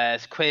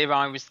Queer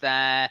Eye was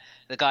there.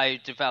 The guy who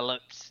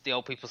developed the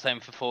Old People's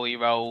Home for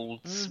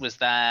 4-year-olds was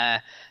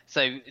there.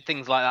 So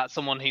things like that.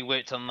 Someone who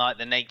worked on like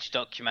the nature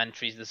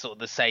documentaries, the sort of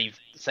the Save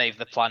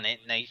the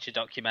Planet nature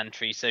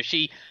documentary. So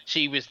she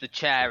was the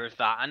chair of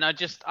that, and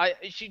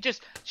she's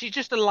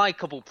just a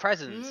likable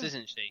presence,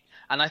 isn't she?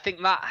 And I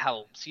think that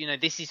helps. You know,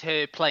 this is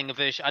her playing a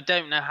version. I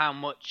don't know how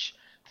much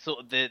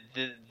sort of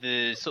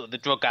the sort of the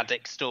drug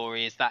addict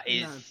story is that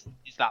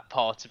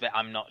part of it.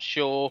 I'm not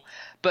sure,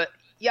 but.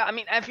 Yeah, I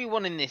mean,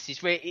 everyone in this is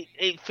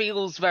it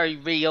feels very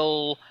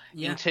real.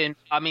 Yeah. In terms,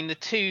 I mean, the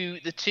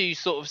two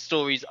sort of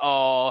stories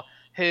are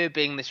her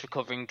being this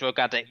recovering drug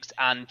addict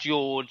and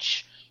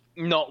George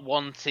not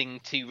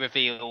wanting to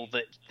reveal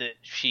that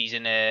she's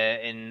in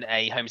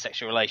a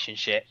homosexual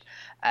relationship.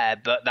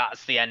 But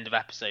that's the end of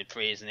episode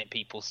 3, isn't it?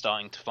 People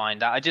starting to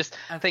find out. I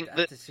think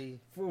that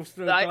falls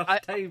through a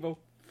glass table.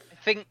 I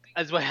think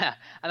as well,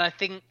 and I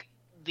think.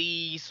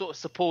 The sort of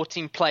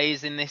supporting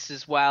players in this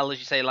as well, as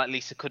you say, like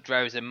Lisa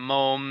Kudrow as a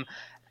mum,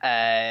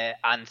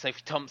 and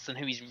Sophie Thompson,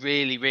 who is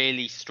really,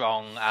 really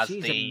strong as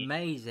she's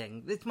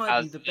amazing. This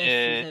might be the best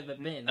she's ever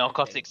been.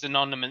 Narcotics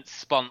Anonymous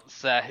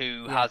sponsor,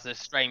 who has a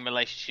strained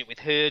relationship with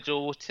her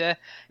daughter,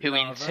 who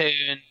in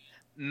turn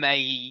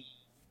may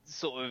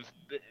sort of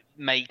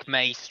make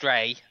May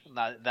stray.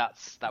 That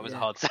was a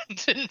hard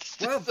sentence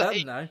to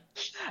say. Done,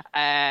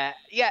 though.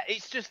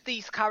 It's just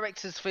these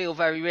characters feel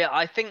very real.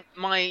 I think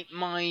my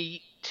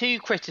 2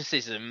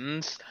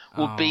 criticisms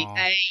would be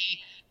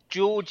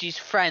Georgie's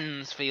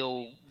friends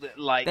feel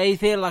like they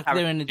feel like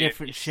they're in a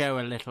different show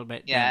a little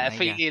bit. Yeah, don't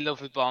they? Ophelia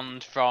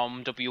Lovibond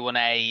from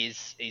W1A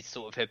is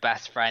sort of her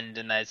best friend,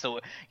 and they're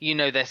sort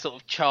of, they're sort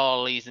of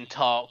Charlies and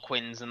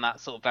Tarquins and that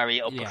sort of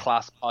very upper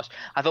class posh.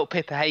 I thought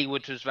Pippa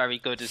Haywood was very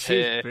good as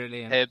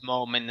her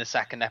mum in the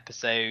second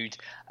episode.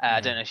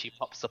 I don't know if she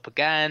pops up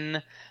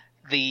again.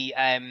 The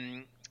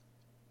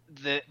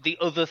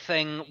other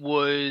thing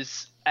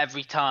was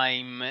every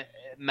time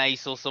May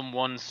saw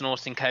someone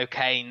snorting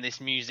cocaine,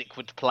 this music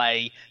would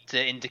play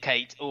to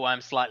indicate, oh,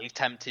 I'm slightly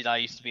tempted, I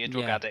used to be a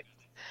drug addict.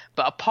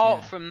 But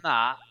apart from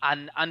that,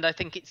 and I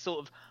think it's sort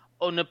of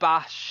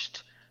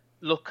unabashed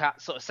look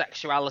at sort of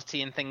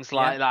sexuality and things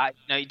like that.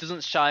 It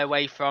doesn't shy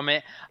away from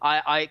it.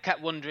 I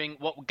kept wondering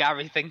what would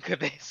Gary think of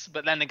this,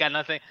 but then again,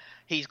 I think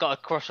he's got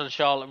a crush on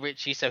Charlotte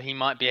Ritchie, so he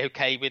might be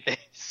okay with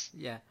this.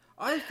 Yeah,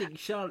 I think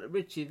Charlotte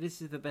Ritchie,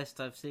 this is the best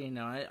I've seen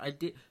her. I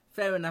did.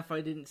 Fair enough,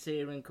 I didn't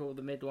see her in Call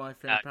the Midwife,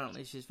 and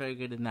apparently she's very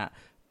good in that.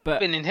 But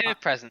been in her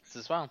presence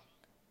as well.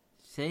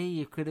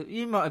 See,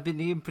 you might have been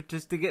the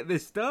impetus to get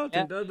this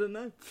started. I don't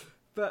know,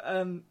 but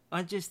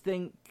I just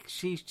think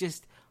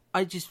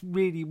I just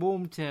really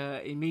warmed to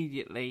her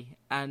immediately,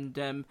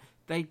 and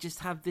they just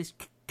have this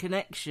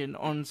connection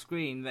on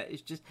screen that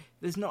is just.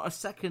 There's not a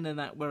second of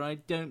that where I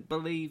don't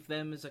believe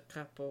them as a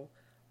couple.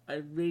 I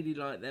really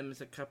like them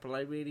as a couple. I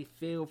really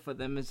feel for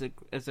them as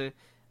a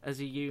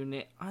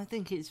unit. I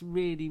think it's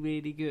really,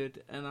 really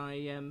good, and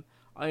I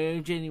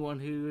urge anyone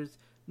who has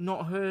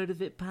not heard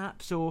of it,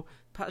 perhaps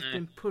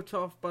been put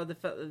off by the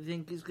fact that they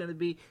think it's going to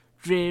be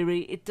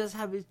dreary. It does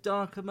have its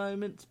darker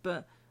moments,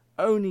 but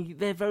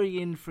they're very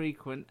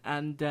infrequent,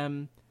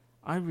 and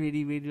I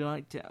really, really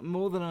liked it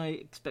more than I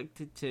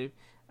expected to,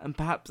 and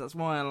perhaps that's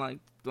why I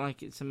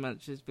like it so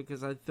much, is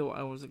because I thought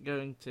I wasn't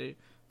going to,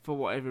 for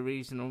whatever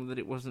reason, or that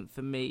it wasn't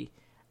for me.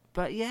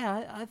 But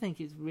yeah, I think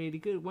it's really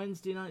good.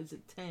 Wednesday nights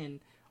at 10.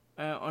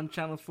 On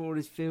Channel 4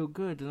 is Feel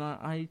Good,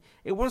 and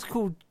it was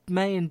called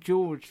May and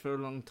George for a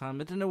long time.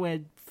 I don't know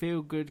where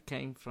Feel Good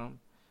came from.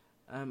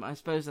 I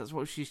suppose that's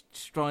what she's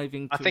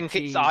striving to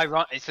achieve.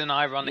 It's an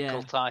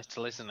ironical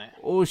title, isn't it?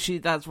 Or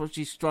that's what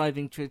she's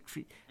striving to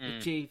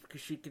achieve,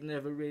 because she can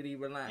never really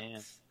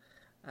relax.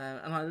 Yeah.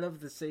 And I love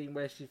the scene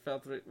where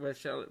where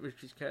Charlotte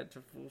Ritchie's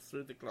character falls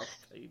through the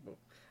glass table,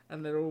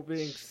 and they're all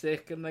being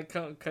sick and they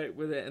can't cope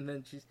with it, and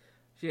then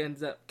she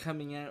ends up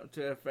coming out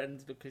to her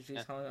friends because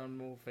she's high on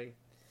morphine.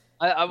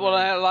 I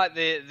like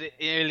the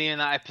earlier in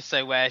that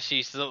episode where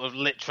she sort of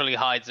literally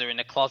hides her in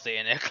a closet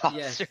in her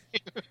classroom.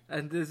 Yes.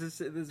 And there's a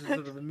sort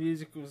of a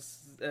musical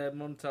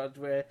montage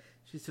where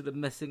she's sort of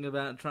messing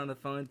about trying to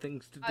find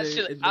things to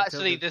do.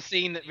 Actually, the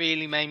scene that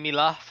really made me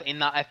laugh in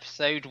that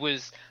episode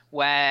was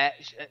where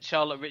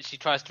Charlotte Ritchie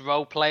tries to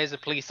role play as a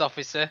police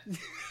officer.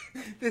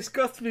 This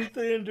cost me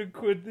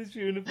 £300, this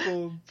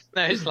uniform.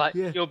 No, it's like,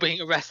 you're being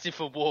arrested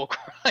for war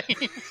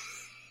crimes.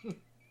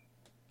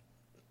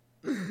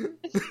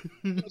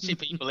 She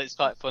people, it's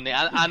quite funny,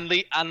 and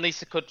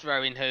Lisa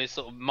Kudrow in her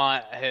sort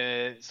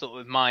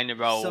of minor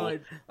role.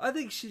 I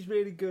think she's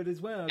really good as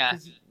well,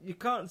 because you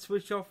can't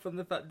switch off from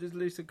the fact there's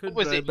Lisa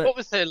Kudrow. What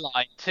was her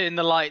line? Turn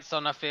the lights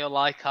on. I feel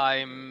like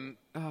I'm.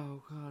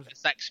 Oh God. A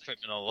sex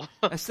criminal.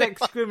 A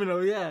sex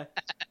criminal, yeah.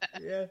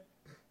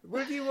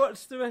 Will you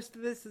watch the rest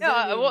of this?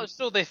 I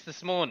watched all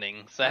this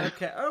morning. So.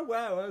 Okay. Oh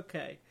wow.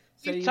 Okay.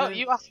 So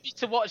you asked me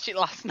to watch it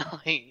last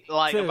night.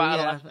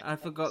 I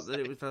forgot that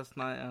it was last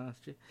night I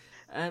asked you.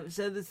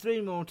 So there's 3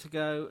 more to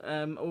go,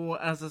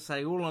 or as I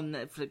say, all on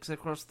Netflix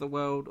across the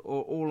world,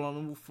 or all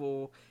on all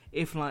 4,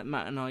 if like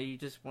Matt and I, you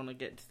just want to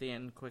get to the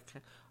end quicker.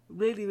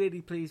 Really,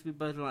 really pleased with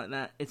both like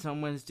that. It's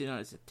on Wednesday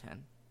nights at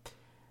 10.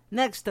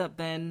 Next up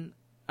then,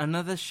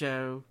 another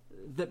show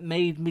that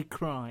made me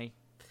cry.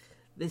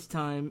 This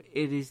time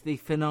it is the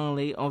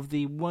finale of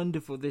the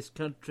wonderful This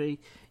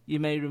Country. You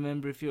may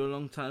remember, if you're a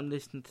long time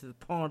listener to the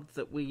pod,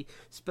 that we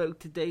spoke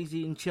to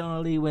Daisy and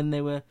Charlie when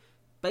they were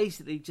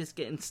basically just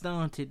getting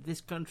started.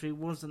 This Country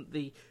wasn't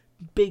the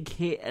big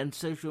hit and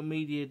social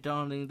media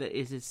darling that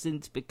it has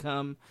since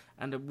become,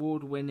 and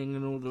award-winning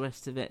and all the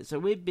rest of it. So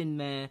we've been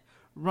there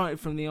right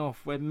from the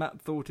off, when Matt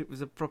thought it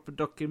was a proper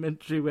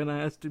documentary when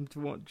I asked him to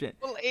watch it.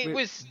 Well, it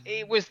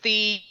was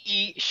the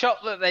shot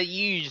that they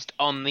used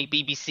on the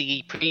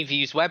BBC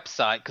Previews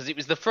website, because it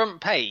was the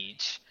front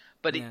page,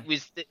 but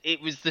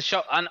it was the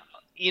shot, and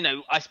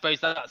I suppose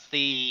that's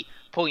the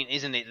point,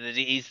 isn't it? That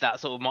it is that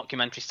sort of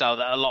mockumentary style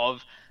that a lot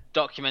of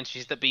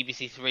documentaries that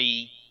BBC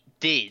Three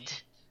did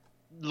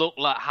look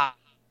like.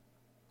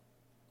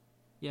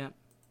 Yeah.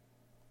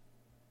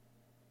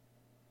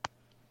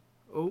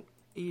 Oh,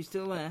 are you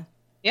still there?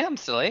 Yeah, I'm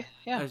still here.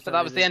 Yeah, but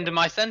that was the end of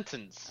my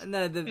sentence.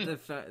 No, the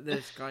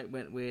Skype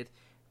went weird.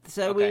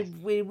 So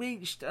we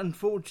reached,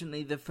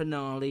 unfortunately, the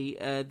finale.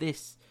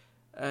 This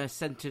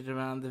centred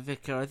around the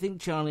vicar. I think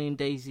Charlie and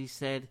Daisy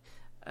said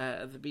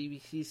at the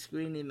BBC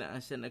screening that I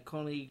sent a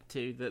colleague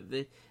to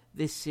that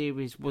this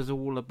series was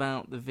all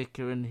about the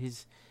vicar and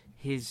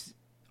his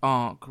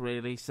arc,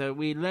 really. So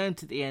we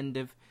learnt at the end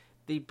of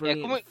the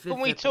brilliant can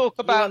we talk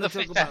about the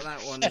talk fifth about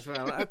that one as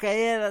well?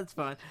 Okay, yeah, that's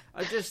fine.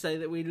 I'll just say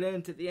that we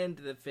learnt at the end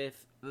of the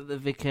fifth that the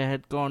vicar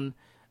had gone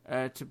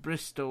to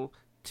Bristol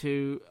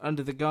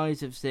under the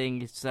guise of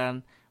seeing his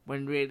son,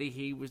 when really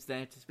he was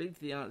there to speak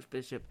to the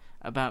Archbishop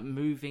about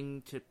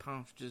moving to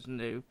pastures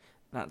new.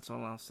 That's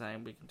all I'll say,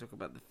 and we can talk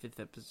about the fifth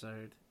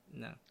episode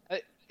now.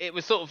 It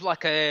was sort of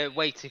like a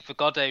Waiting for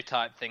Godot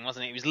type thing,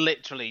 wasn't it? It was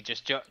literally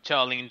just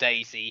Charlie and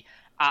Daisy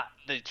at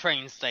the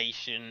train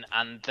station,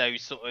 and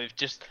those sort of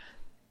just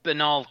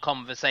banal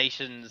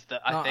conversations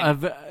that I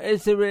think...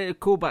 It's a real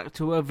callback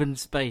to Oven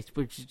Space,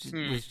 which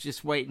was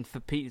just waiting for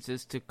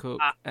pizzas to cook.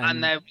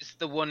 And there was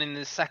the one in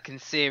the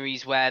second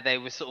series where they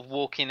were sort of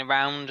walking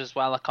around as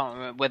well. I can't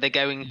remember. Were they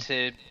going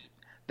to...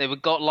 They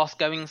got lost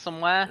going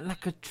somewhere?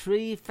 Like a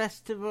tree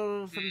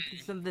festival or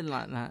something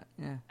like that,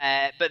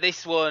 yeah. But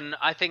this one,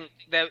 I think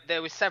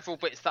there were several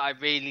bits that I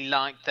really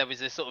liked. There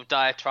was a sort of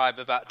diatribe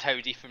about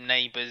Toadie from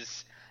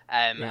Neighbours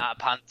at a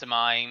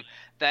pantomime.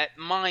 I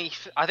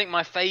think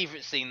my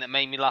favourite scene that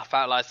made me laugh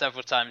out loud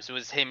several times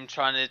was him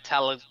trying to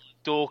tell a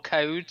door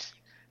code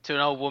to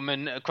an old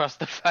woman across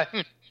the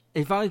phone.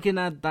 If I can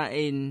add that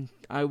in,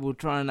 I will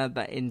try and add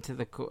that into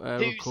the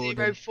recording.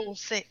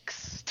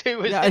 2046.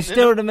 I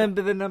still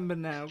remember the number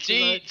now.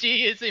 G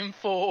is in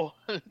 4.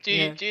 G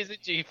is in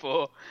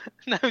G4.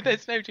 No,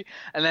 there's no G.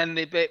 And then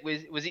the bit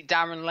was it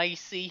Darren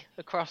Lacey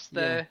across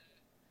the...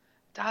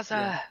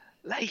 Dazza,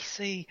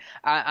 Lacey.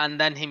 And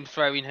then him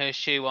throwing her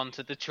shoe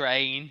onto the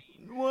train.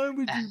 Why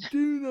would you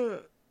do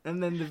that?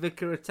 And then the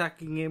vicar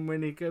attacking him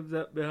when he comes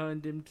up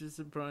behind him to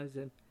surprise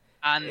him.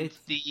 And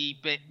the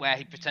bit where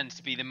he pretends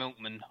to be the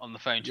milkman on the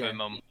phone to her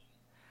mum.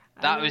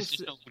 That was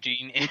just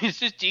genius. It was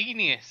just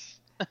genius.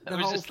 The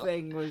whole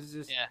thing was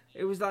just... Yeah.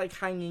 It was like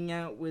hanging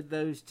out with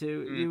those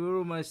two. You were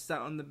almost sat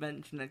on the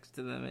bench next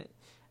to them.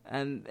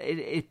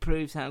 It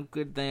proves how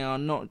good they are,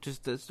 not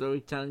just at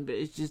storytelling, but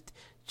it's just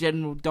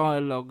general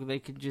dialogue.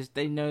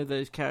 They know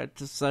those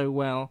characters so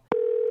well.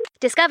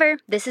 Discover,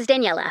 this is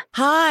Daniela.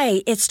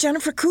 Hi, it's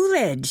Jennifer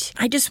Coolidge.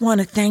 I just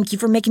want to thank you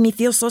for making me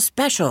feel so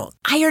special.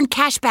 I earned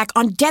cash back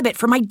on debit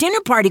for my dinner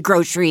party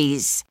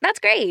groceries.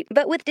 That's great,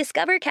 but with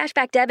Discover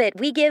Cashback Debit,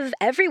 we give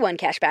everyone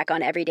cash back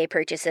on everyday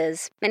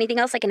purchases. Anything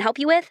else I can help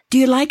you with? Do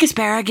you like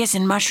asparagus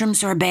and mushroom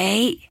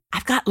sorbet?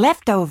 I've got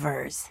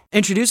leftovers.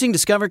 Introducing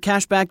Discover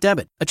Cashback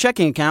Debit, a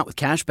checking account with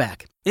cash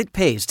back. It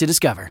pays to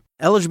Discover.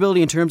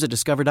 Eligibility and terms at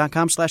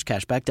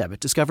discover.com/cashbackdebit.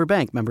 Discover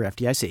Bank, member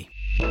FDIC.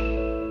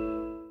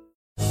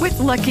 With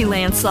Lucky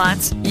Land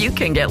Slots, you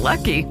can get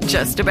lucky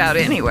just about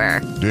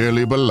anywhere.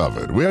 Dearly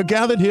beloved, we are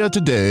gathered here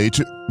today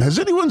to... Has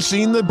anyone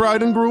seen the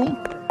bride and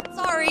groom?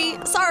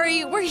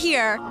 Sorry, we're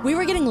here. We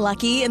were getting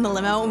lucky in the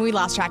limo and we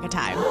lost track of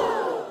time.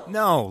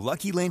 No,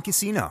 Lucky Land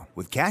Casino,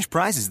 with cash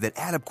prizes that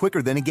add up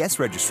quicker than a guest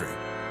registry.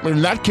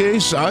 In that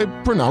case, I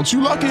pronounce you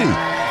lucky.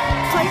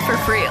 Play for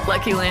free at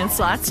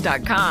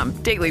LuckyLandSlots.com.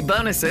 Daily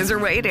bonuses are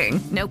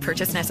waiting. No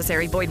purchase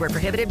necessary. Void where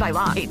prohibited by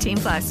law.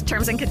 18+.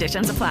 Terms and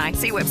conditions apply.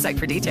 See website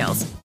for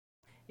details.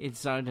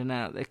 Inside and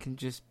out, they can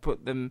just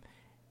put them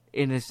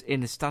in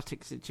a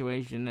static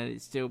situation and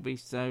it still be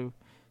so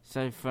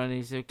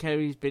funny. So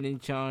Kerry's been in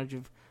charge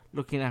of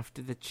looking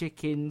after the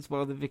chickens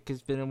while the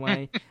vicar's been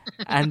away,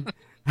 and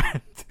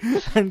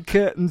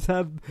Curtin's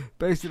had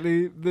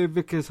basically the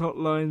vicar's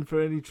hotline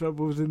for any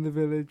troubles in the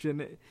village,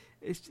 and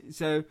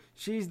so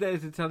she's there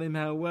to tell him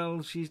how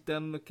well she's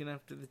done looking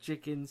after the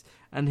chickens,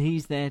 and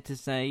he's there to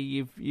say,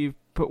 you've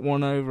put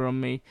one over on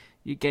me,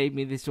 you gave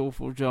me this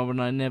awful job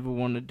and I never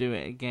want to do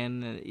it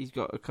again. And he's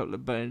got a couple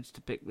of bones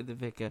to pick with the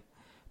vicar,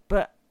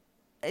 but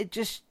it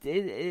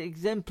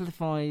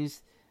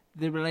exemplifies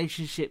the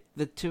relationship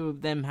the two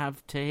of them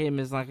have to him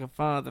as like a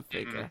father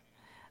figure.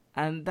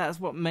 And that's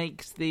what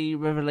makes the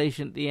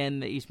revelation at the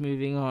end that he's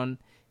moving on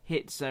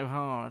hit so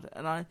hard.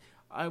 And I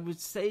was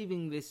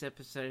saving this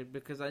episode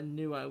because I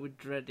knew I would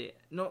dread it.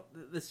 Not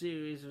that the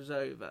series was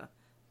over,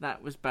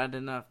 that was bad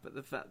enough, but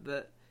the fact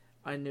that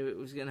I knew it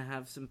was going to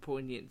have some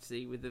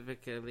poignancy with the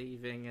vicar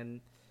leaving,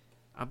 and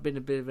I've been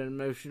a bit of an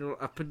emotional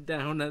up and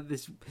down at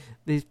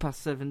these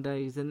past 7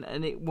 days, and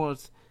it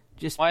was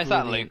just Why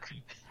brilliant. Is that,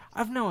 Luke?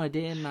 I've no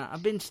idea, Matt.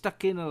 I've been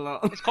stuck in a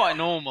lot. It's quite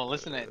normal,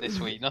 isn't it, this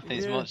week?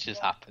 Nothing much has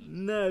happened.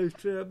 No,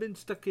 true. I've been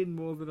stuck in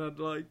more than I'd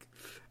like.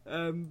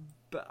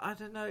 But I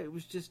don't know.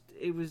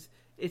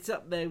 It's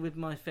up there with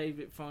my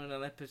favourite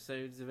final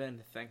episodes of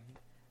anything.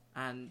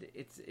 And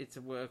it's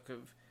a work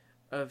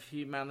of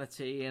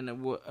humanity and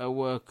a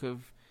work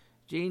of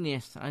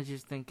genius. I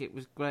just think it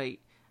was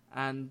great.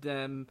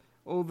 And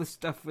all the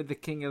stuff with the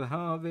King of the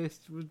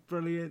Harvest was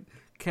brilliant.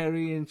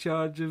 Kerry in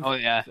charge of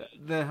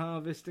the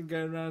harvest and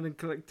going around and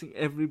collecting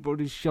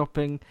everybody's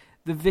shopping.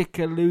 The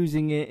vicar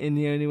losing it in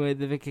the only way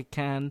the vicar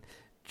can.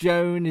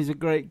 Joan is a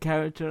great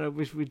character. I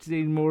wish we'd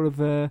seen more of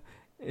her.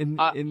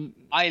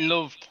 I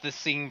loved the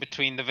scene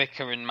between the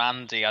vicar and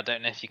Mandy. I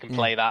don't know if you can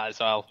play that as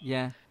well.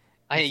 Yeah.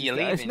 I hear you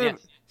leaving.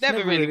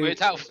 Never really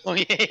worked out for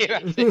you.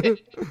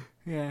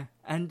 Yeah,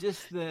 and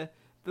just the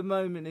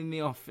moment in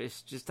the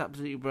office just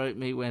absolutely broke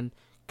me when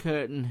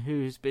Curtin,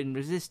 who's been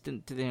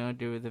resistant to the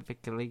idea of the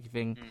vicar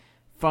leaving,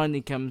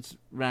 finally comes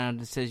round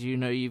and says,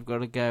 you've got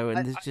to go,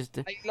 and there's just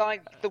I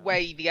like the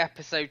way the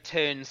episode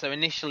turned. So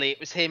initially it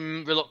was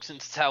him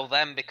reluctant to tell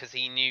them because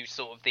he knew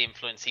sort of the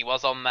influence he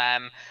was on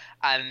them,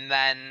 and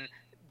then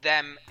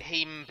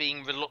him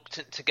being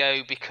reluctant to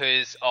go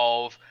because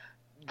of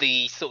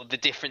the sort of the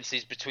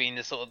differences between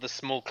the sort of the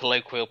small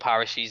colloquial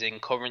parish he's in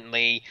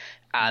currently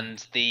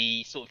and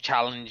the sort of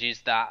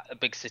challenges that a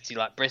big city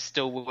like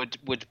Bristol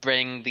would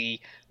bring.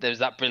 There was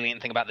that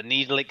brilliant thing about the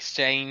needle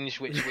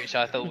exchange, which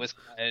I thought was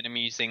quite an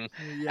amusing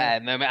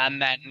moment,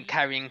 and then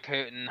Carrie and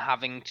Curtin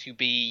having to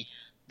be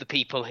the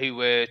people who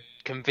were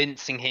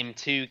convincing him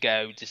to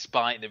go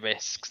despite the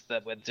risks,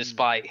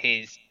 despite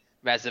his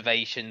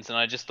reservations. And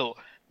I just thought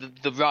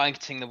the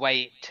writing, the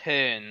way it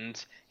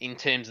turned in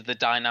terms of the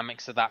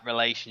dynamics of that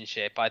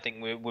relationship, I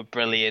think were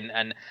brilliant.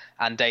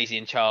 And Daisy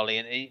and Charlie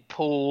and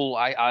Paul,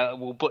 I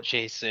will butcher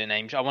his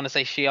surname. I want to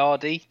say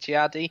Chiadi,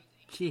 I think.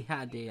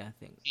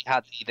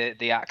 Chihadi,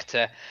 the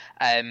actor,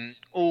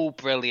 all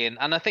brilliant.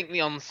 And I think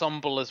the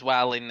ensemble as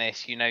well in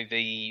this,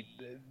 the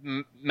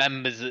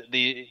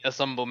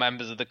ensemble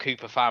members of the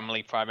Cooper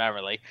family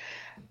primarily,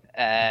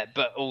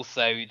 but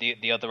also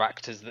the other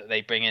actors that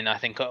they bring in, I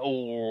think are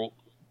all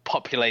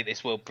populate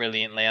this world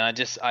brilliantly. And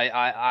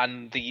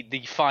and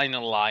the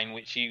final line,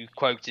 which you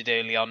quoted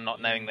early on,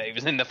 not knowing that it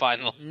was in the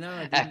final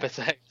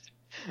episode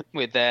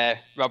with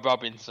Rob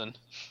Robinson.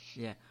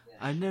 Yeah.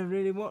 I never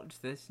really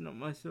watched this, not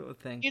my sort of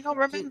thing. You not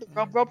remember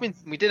Rob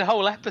Robinson? We did a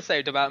whole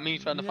episode about me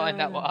trying to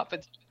find out what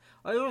happened.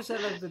 I also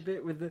love the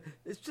bit with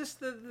it's just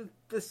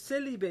the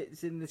silly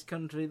bits in this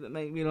country that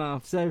make me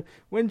laugh. So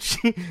when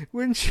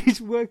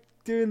she's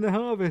doing the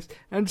harvest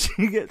and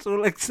she gets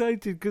all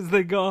excited because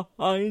they got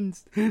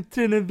Heinz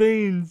tin of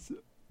beans,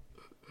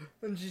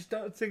 and she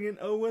starts singing,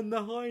 "Oh, when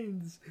the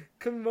Heinz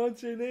come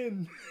marching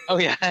in." Oh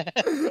yeah.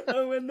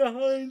 Oh, when the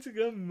Heinz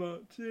come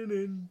marching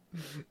in.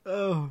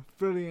 Oh,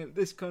 brilliant!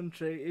 This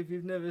country. If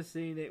you've never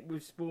seen it,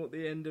 we've spoilt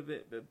the end of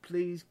it, but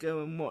please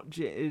go and watch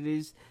it. It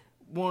is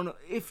one,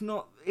 if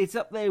not, it's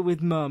up there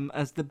with Mum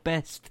as the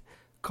best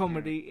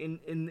comedy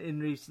in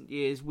recent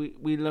years.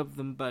 We love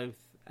them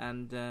both,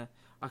 and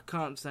I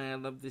can't say I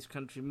love this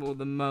country more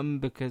than Mum,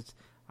 because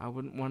I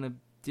wouldn't want to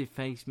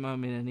deface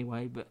Mum in any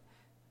way, but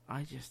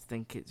I just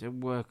think it's a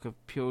work of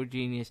pure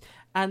genius.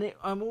 And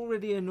I'm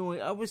already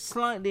annoyed. I was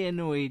slightly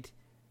annoyed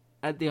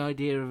at the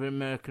idea of an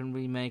American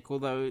remake,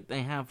 although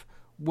they have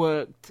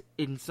worked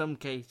in some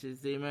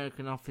cases, the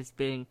American Office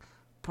being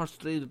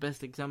possibly the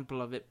best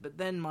example of it. But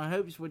then my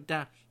hopes were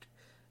dashed,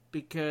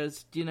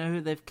 because do you know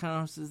who they've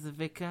cast as the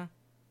vicar?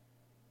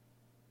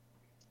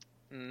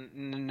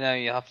 No,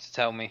 you have to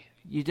tell me.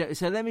 You don't.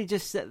 So let me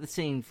just set the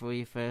scene for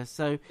you first.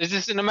 So is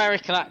this an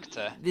American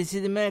actor? This is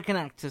an American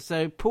actor.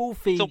 So Paul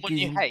Feig. Someone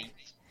you hate?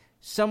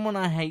 Someone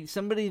I hate.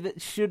 Somebody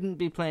that shouldn't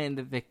be playing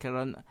the vicar.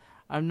 And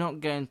I'm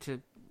not going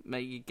to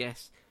make you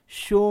guess.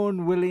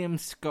 Sean William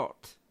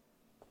Scott.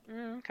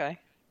 Okay.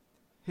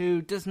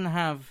 Who doesn't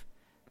have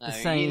the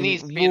same. He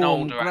needs to be an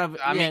older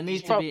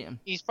actor.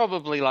 He's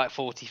probably like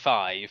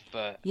 45,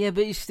 but yeah,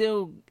 but he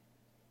still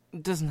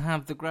doesn't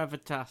have the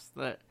gravitas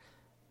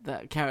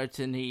that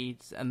character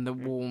needs, and the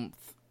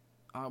warmth.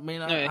 I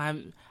mean, I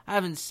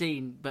haven't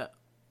seen, but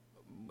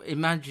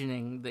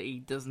imagining that he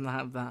doesn't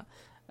have that.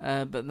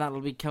 But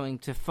that'll be coming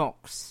to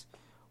Fox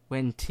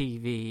when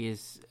TV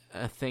is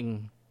a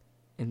thing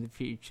in the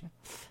future.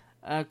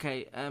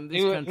 Okay,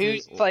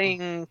 who's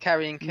playing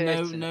Carrie and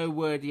Curtin? No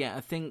word yet.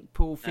 I think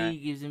Paul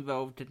Feig is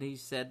involved, and he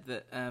said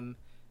that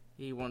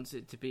he wants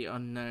it to be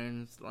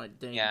unknown, like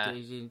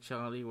Daisy and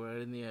Charlie were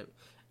in the.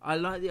 I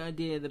like the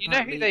idea that. You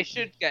know who they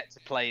should get to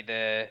play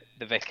the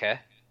vicar?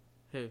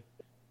 Who?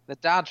 The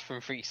dad from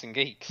Freaks and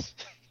Geeks.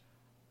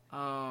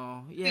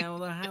 Oh, yeah,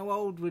 although how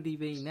old would he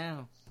be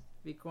now?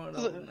 Be quite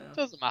old now.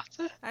 Doesn't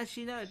matter.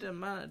 Actually, no, it doesn't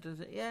matter, does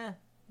it? Yeah.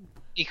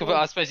 He could.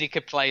 I suppose he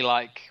could play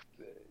like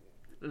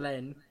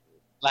Len,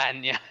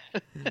 yeah.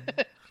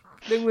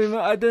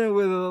 I don't know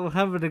whether they'll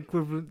have an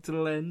equivalent to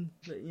Len,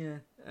 but yeah.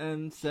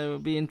 So it'll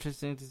be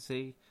interesting to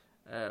see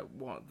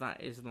what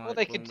that is like. Well,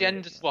 they could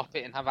gender swap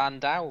it and have Anne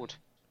Dowd.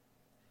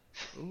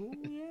 Oh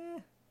yeah,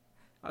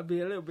 I'd be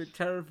a little bit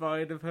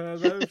terrified of her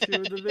though. She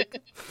was a vicar,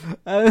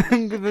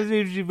 because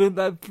if she put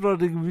that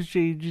prodding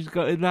machine she's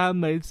got in The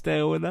Handmaid's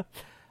Tale with her.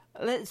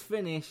 Let's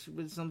finish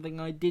with something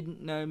I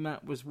didn't know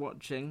Matt was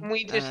watching. Do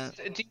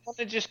you want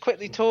to just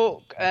quickly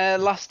talk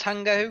Last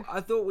Tango?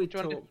 I thought we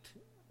talked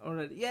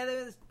already.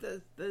 Yeah,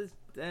 let's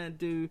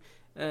do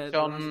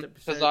John,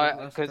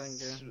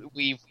 because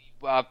we've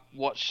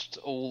watched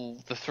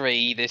all the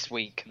three this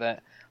week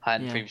that I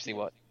hadn't previously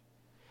watched.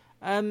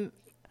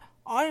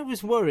 I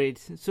was worried,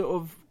 sort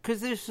of,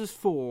 because this was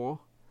 4,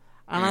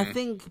 and I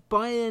think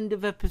by the end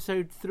of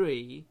episode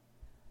 3,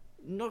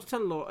 not a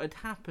lot had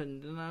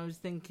happened, and I was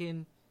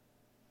thinking,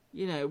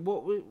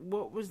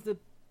 what was the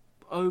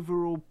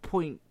overall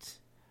point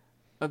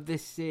of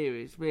this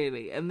series,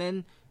 really? And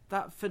then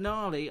that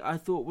finale, I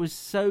thought, was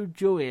so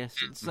joyous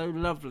and so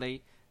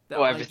lovely. That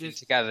everything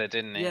together,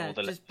 didn't it? Yeah, all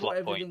the just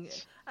plot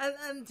points.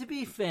 And to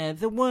be fair,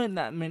 there weren't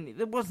that many.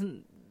 There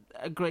wasn't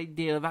a great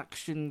deal of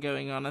action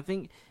going on. I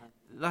think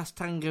Last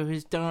Tango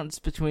has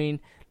danced between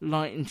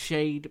light and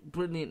shade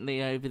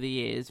brilliantly over the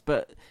years,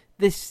 but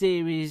this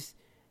series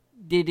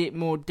did it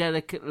more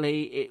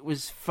delicately. It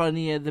was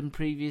funnier than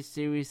previous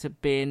series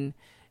have been.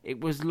 It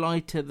was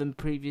lighter than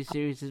previous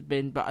series has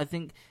been, but I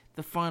think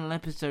the final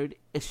episode,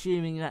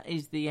 assuming that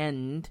is the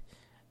end,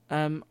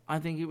 I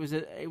think it was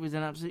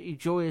an absolutely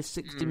joyous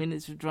 60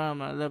 minutes of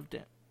drama. I loved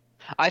it.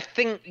 I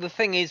think the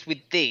thing is with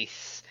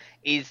this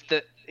is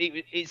that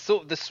it's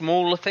sort of the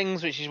smaller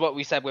things, which is what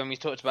we said when we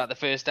talked about the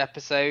first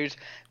episode,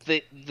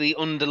 the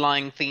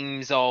underlying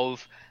themes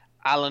of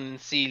Alan and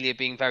Celia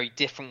being very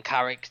different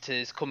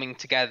characters coming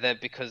together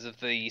because of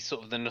the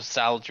sort of the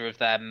nostalgia of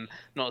them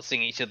not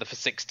seeing each other for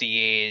 60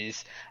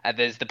 years.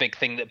 There's the big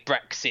thing that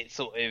Brexit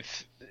sort of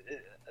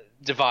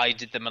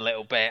divided them a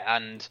little bit,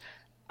 and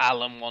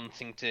Alan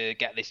wanting to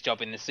get this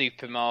job in the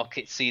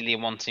supermarket, Celia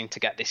wanting to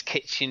get this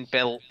kitchen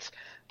built,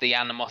 the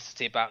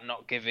animosity about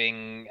not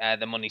giving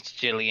the money to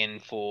Gillian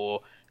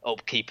for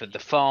upkeep of the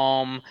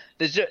farm.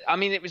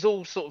 It was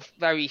all sort of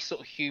very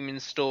sort of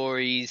human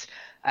stories.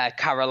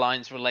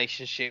 Caroline's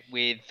relationship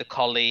with the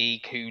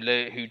colleague who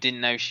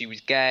didn't know she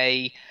was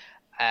gay,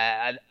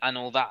 and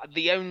all that.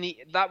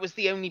 That was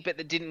the only bit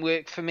that didn't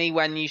work for me,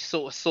 when you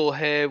sort of saw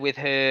her with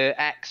her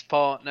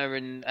ex-partner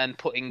and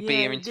putting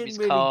beer into his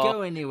car. It didn't really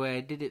go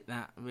anywhere, did it?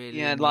 That really?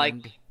 Yeah, like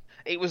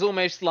it was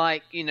almost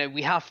like,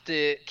 we have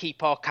to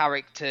keep our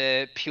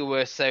character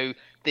pure, so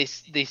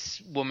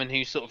this woman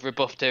who sort of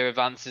rebuffed her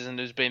advances and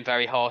has been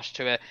very harsh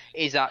to her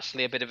is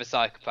actually a bit of a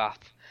psychopath.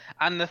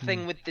 And the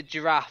thing with the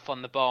giraffe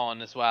on the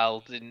barn as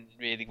well didn't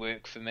really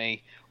work for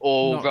me.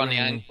 Or Ronnie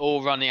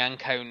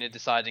Ancona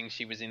deciding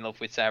she was in love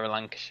with Sarah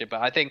Lancashire.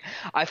 But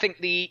I think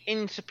the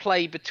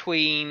interplay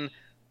between,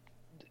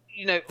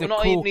 not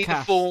only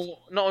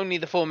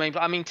the four main,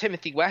 but I mean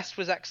Timothy West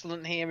was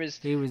excellent here as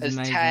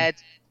Ted,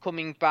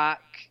 coming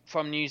back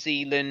from New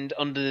Zealand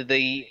under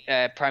the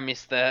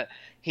premise that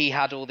he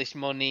had all this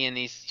money and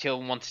his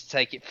children wanted to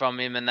take it from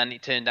him, and then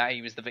it turned out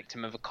he was the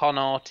victim of a con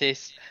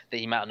artist that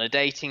he met on a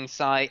dating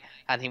site,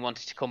 and he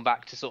wanted to come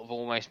back to sort of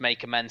almost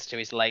make amends to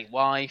his late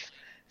wife.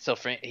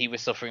 He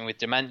was suffering with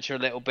dementia a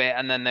little bit,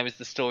 and then there was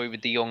the story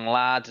with the young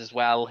lad as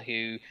well,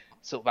 who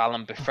sort of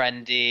Alan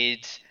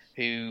befriended,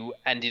 who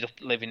ended up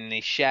living in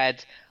his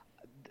shed.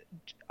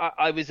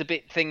 I was a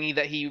bit thingy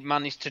that he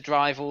managed to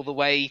drive all the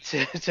way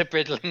to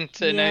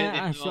Bridlington.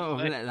 Yeah, I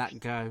sort of let that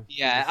go.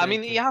 Yeah, I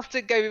mean, you have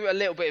to go a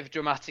little bit of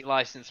dramatic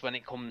license when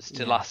it comes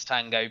to Last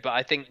Tango, but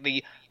I think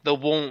the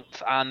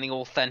warmth and the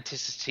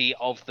authenticity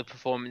of the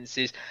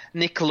performances.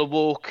 Nicola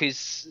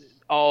Walker's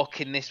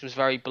arc in this was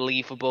very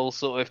believable.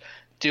 Sort of,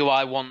 do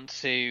I want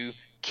to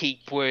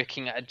keep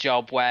working at a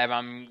job where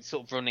I'm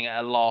sort of running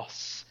at a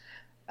loss?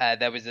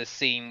 There was a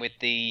scene with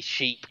the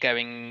sheep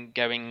going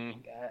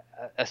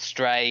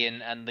astray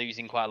and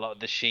losing quite a lot of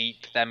the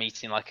sheep. Them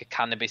eating like a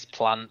cannabis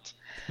plant.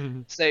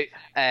 Mm-hmm. So,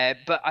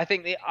 but I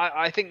think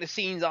the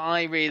scenes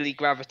I really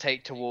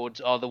gravitate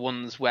towards are the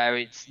ones where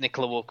it's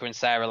Nicola Walker and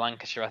Sarah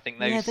Lancashire. I think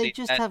those. They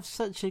just have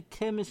such a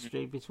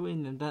chemistry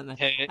between them, don't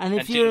they? And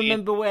if you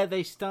remember where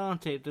they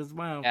started as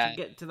well, to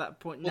get to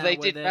that point. Well, they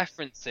did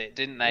reference it,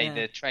 didn't they? Yeah.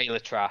 The trailer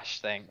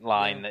trash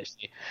line.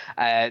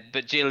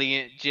 But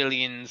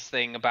Gillian's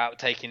thing about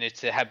taking her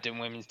to Hebden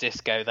Women's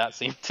Disco, that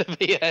seemed to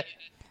be a.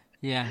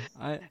 Yeah,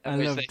 I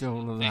loved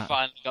all of that. They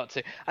finally got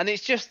to. And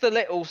it's just the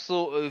little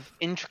sort of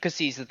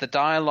intricacies of the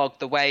dialogue,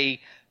 the way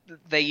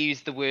they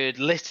use the word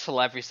little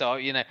every so,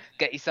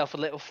 get yourself a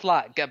little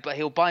flat, but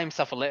he'll buy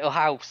himself a little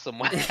house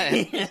somewhere.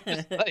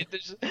 They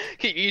just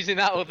keep using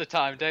that all the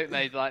time, don't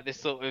they? Like this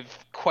sort of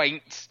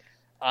quaint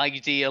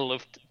ideal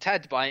of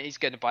Ted he's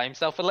going to buy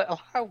himself a little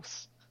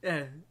house.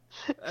 Yeah.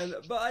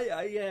 But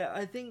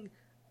I think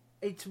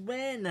it's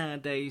rare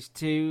nowadays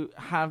to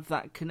have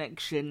that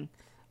connection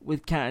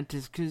with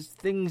characters, because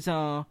things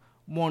are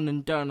one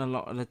and done a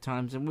lot of the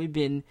times, and we've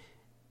been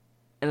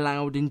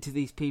allowed into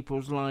these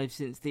people's lives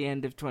since the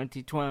end of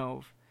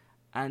 2012,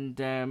 and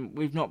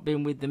we've not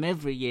been with them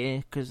every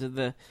year because of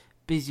the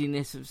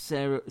busyness of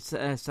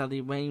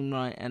Sally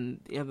Wainwright and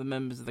the other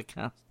members of the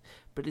cast,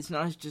 but it's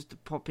nice just to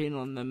pop in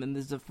on them. And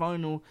there's a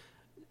final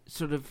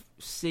sort of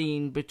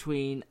scene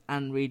between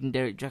Anne Reid and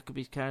Derek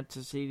Jacobi's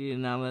character, Celia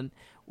and Alan,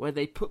 where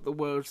they put the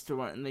worlds to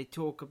right and they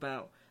talk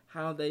about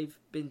how they've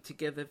been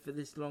together for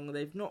this long.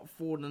 They've not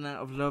fallen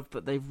out of love,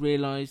 but they've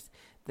realised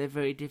they're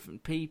very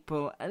different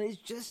people. And it's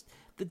just,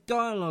 the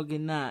dialogue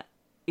in that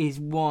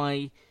is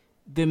why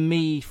the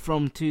me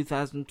from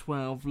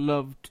 2012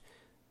 loved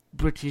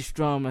British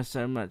drama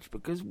so much.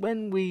 Because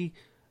when we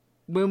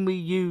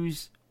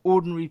use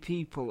ordinary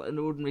people and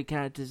ordinary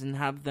characters and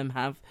have them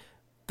have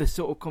the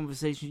sort of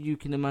conversations you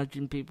can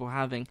imagine people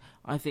having,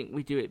 I think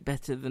we do it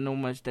better than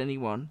almost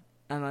anyone.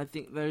 And I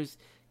think those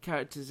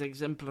characters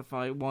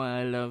exemplify why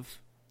I love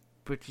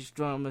British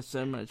drama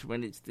so much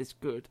when it's this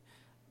good,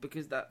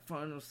 because that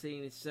final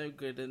scene is so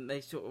good, and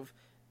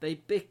they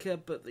bicker,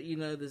 but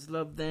there's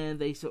love there.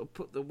 They sort of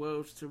put the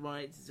worlds to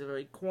rights. It's a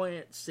very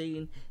quiet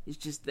scene. It's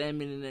just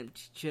them in an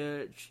empty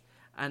church,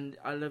 and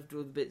I loved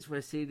all the bits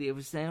where Celia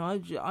was saying,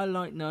 I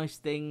like nice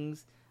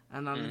things,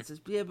 And Alan says,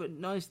 yeah, but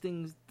nice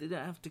things, they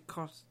don't have to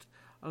cost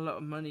a lot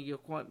of money. You're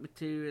quite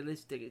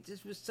materialistic. It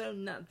just was so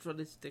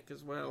naturalistic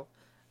as well.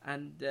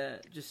 And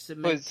just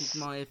cemented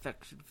my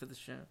affection for the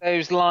show.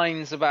 Those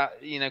lines about,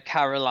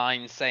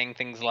 Caroline saying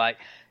things like,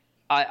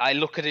 I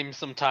look at him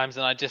sometimes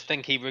and I just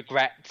think he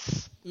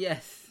regrets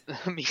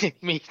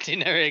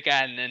meeting her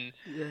again. And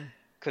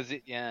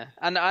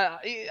and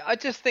I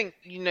just think,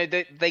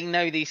 they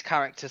know these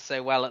characters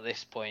so well at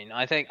this point.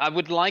 I think I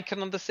would like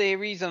another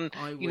series, and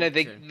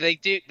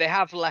they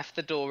have left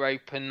the door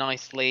open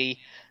nicely.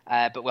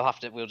 But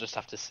we'll just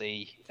have to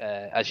see.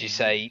 As you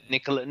say,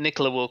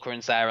 Nicola Walker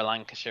and Sarah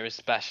Lancashire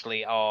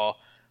especially are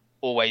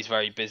always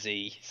very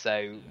busy.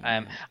 So,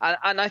 and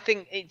I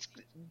think it's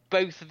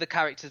both of the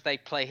characters they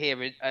play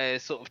here are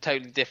sort of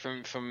totally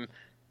different from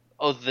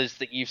others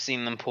that you've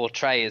seen them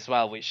portray as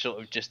well, which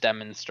sort of just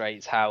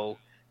demonstrates how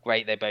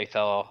great they both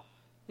are.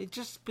 It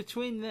just,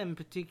 between them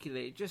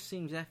particularly, it just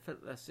seems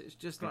effortless. It's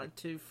just like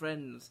two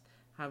friends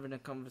having a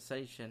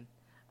conversation.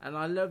 And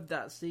I love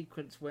that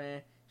sequence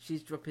where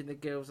she's dropping the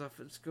girls off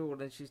at school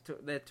and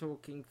they're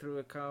talking through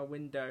a car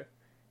window.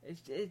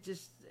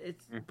 It's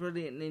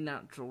brilliantly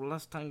natural.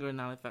 Lost Tango in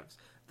Halifax.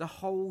 The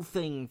whole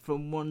thing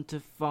from 1 to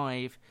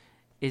 5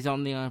 is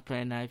on the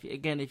iPlayer now.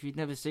 If you've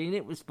never seen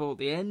it, we'll spoil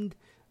the end.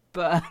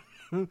 But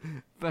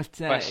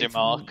question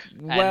mark.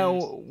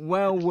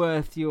 Well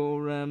worth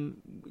your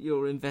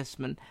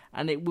investment,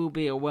 and it will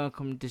be a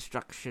welcome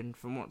distraction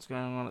from what's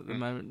going on at the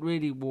moment.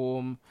 Really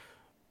warm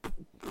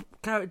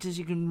characters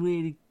you can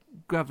really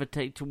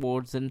gravitate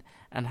towards and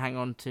hang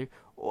on to.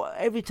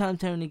 Every time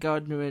Tony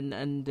Gardner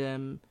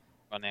and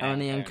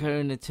Ronnie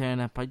Ancona turn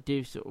up, I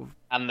do sort of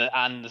and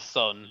the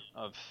son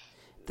of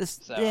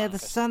the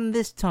son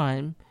this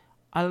time.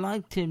 I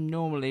liked him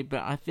normally,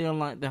 but I feel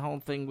like the whole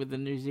thing with the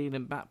New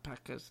Zealand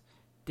backpackers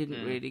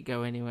didn't really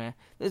go anywhere.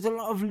 There's a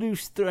lot of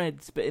loose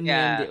threads, but in the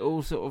end it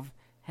all sort of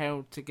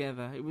held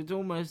together. It was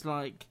almost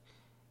like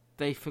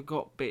they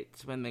forgot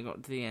bits when they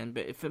got to the end.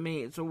 But for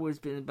me, it's always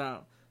been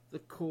about the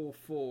core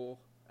four,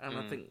 and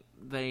I think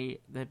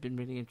they've been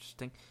really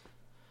interesting.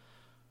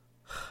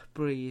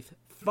 Breathe.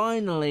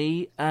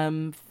 Finally,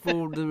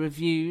 for the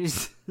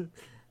reviews...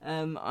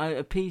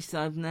 a piece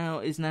is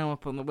now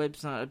up on the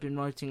website. I've been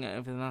writing it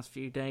over the last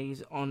few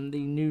days on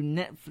the new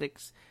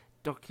Netflix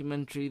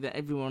documentary that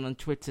everyone on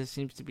Twitter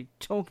seems to be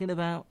talking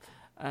about.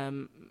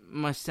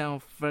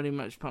 Myself, very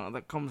much part of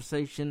that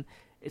conversation.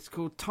 It's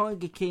called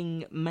Tiger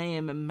King,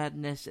 Mayhem and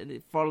Madness, and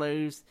it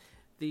follows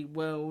the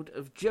world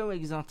of Joe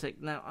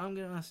Exotic. Now, I'm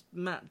going to ask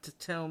Matt to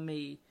tell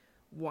me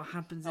what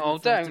happens in the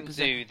first don't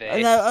episode. do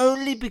this. No,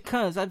 only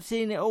because I've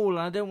seen it all.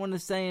 I don't want to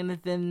say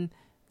anything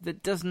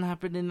that doesn't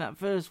happen in that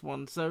first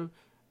one. So,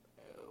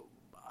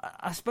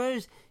 I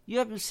suppose you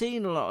haven't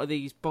seen a lot of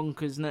these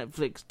bonkers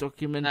Netflix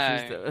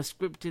documentaries that are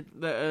scripted,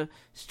 that are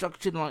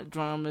structured like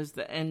dramas,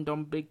 that end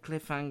on big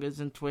cliffhangers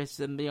and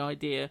twists, and the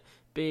idea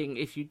being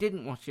if you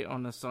didn't watch it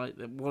on a site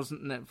that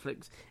wasn't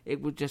Netflix,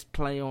 it would just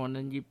play on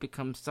and you'd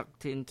become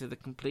sucked into the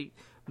complete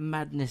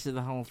madness of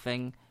the whole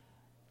thing.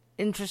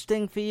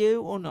 Interesting for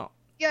you or not?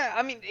 Yeah,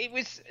 I mean, it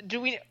was...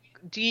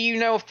 Do you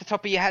know off the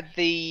top of your head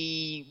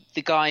the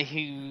guy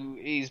who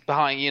is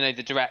behind,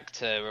 the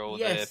director or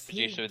the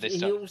producer of this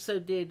stuff? He also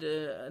did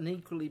an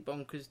equally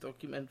bonkers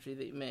documentary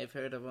that you may have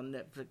heard of on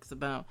Netflix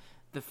about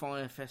the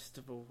Fire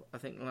Festival, I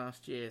think,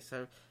 last year.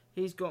 So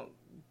he's got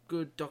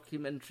good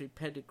documentary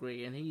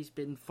pedigree, and he's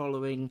been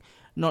following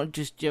not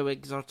just Joe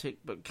Exotic,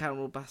 but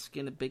Carol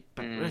Baskin, a Big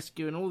Cat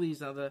Rescue, and all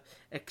these other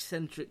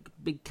eccentric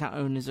big cat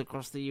owners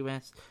across the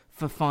US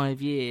for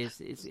 5 years.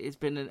 It's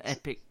been an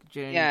epic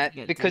journey. Yeah, to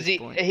get because to this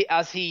point.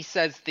 as he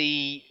says,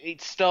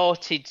 it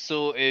started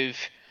sort of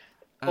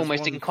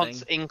almost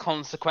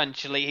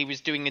inconsequentially. He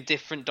was doing a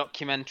different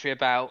documentary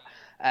about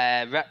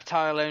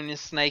reptile owners,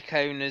 snake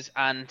owners,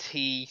 and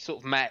he sort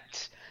of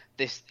met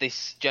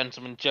this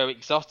gentleman, Joe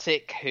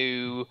Exotic,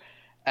 who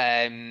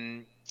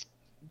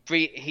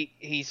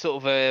he's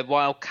sort of a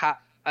wild cat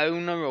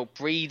owner or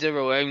breeder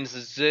or owns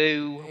a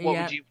zoo.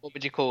 What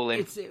would you call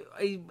him? It's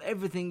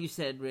everything you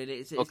said,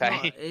 really.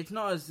 It's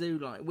not a zoo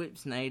like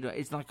Whipsnade.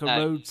 It's like a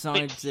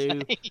roadside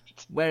zoo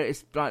where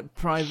it's like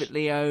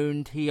privately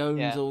owned. He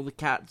owns all the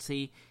cats.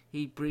 He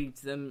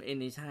breeds them in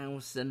his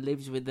house and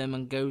lives with them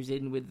and goes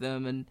in with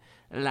them and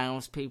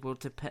allows people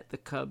to pet the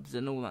cubs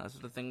and all that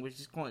sort of thing, which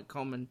is quite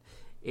common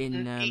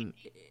in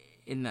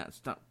that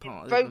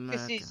part of America.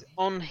 Focuses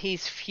on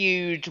his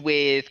feud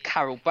with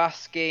Carol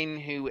Baskin,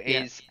 who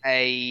is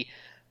a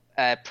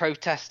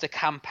protester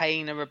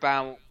campaigner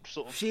about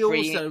sort of. She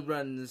also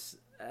runs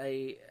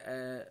a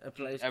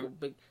place called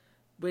Big,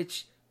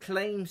 which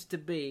claims to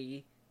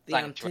be the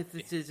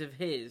antithesis of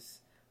his,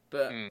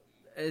 but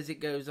as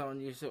it goes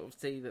on, you sort of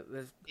see that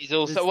there's. He's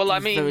also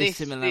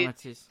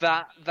similarities.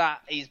 That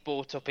is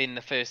brought up in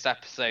the first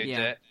episode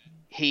that.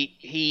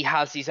 He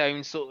has his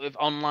own sort of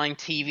online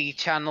TV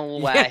channel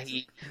where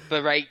he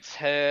berates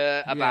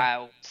her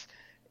about,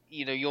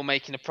 you're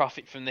making a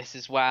profit from this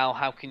as well.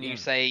 How can you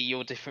say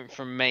you're different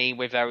from me?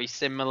 We're very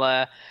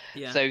similar.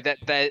 Yeah. So that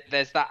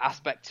there's that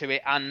aspect to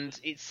it, and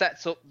it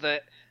sets up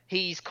that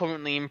he's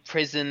currently in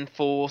prison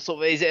for sort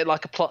of, is it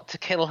like a plot to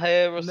kill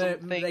her or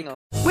something?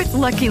 With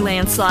Lucky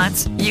Land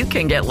Slots, you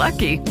can get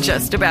lucky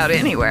just about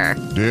anywhere.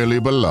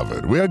 Dearly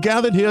beloved, we are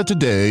gathered here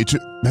today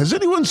to... Has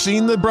anyone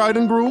seen the bride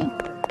and groom?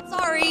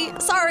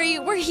 Sorry,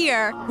 we're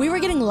here. We were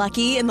getting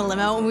lucky in the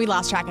limo and we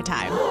lost track of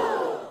time.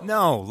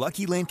 No,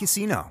 Lucky Land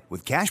Casino,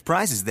 with cash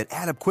prizes that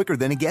add up quicker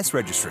than a guest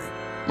registry.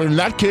 In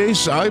that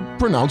case, I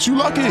pronounce you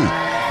lucky.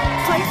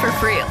 Play for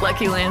free at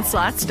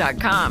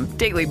LuckyLandSlots.com.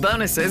 Daily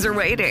bonuses are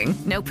waiting.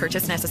 No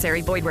purchase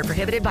necessary. Void where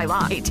prohibited by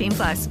law.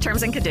 18+.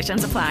 Terms and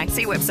conditions apply.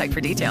 See website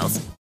for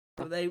details.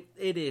 But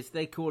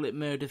they call it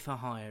murder for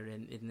hire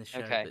in the show.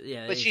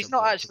 Okay, but she's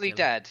not actually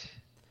dead.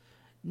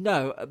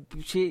 No,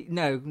 she's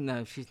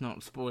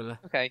not. Spoiler.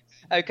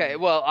 Okay.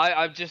 Well,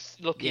 I'm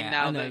just looking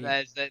now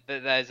that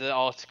there's an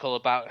article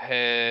about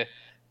her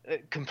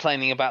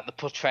complaining about the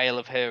portrayal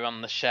of her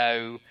on the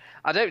show.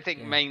 I don't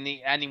think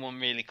mainly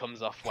anyone really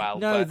comes off well.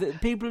 No,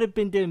 people have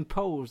been doing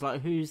polls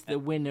like who's the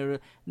winner.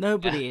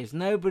 Nobody is.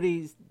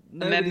 Nobody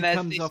and then there's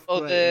comes this off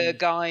other great.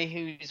 guy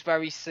who's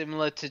very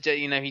similar to Joe.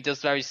 He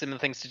does very similar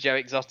things to Joe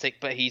Exotic,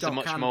 but he's Doc a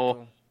much Antle.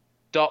 more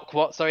Doc.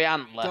 What? Sorry,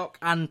 Antler. Doc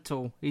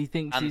Antle. He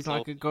thinks he's Antle.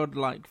 like a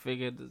godlike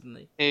figure, doesn't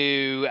he?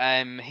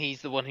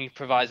 He's the one who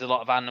provides a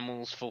lot of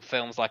animals for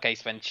films like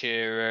Ace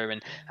Ventura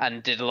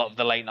and did a lot of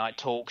the late night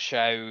talk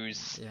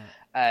shows. Yeah.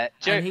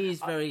 And he's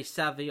very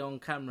savvy on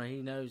camera.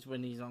 He knows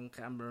when he's on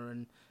camera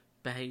and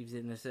behaves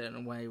in a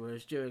certain way,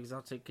 whereas Joe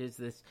Exotic is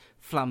this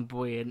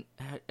flamboyant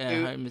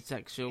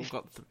homosexual,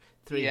 got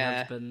three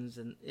husbands,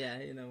 and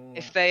all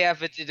if that. they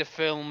ever did a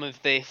film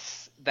of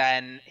this,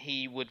 then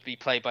he would be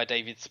played by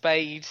David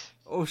Spade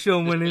or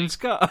Sean William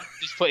Scott.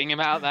 Just putting him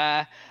out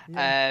there.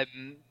 Yeah.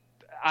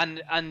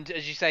 And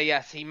as you say,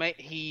 yes,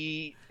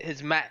 he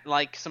has met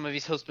like some of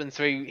his husbands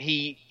through.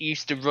 He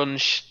used to run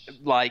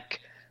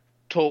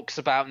talks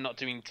about not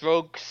doing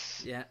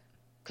drugs. Yeah,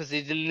 because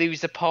he did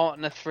lose a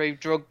partner through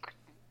drug.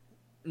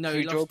 No,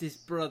 he lost his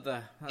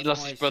brother. He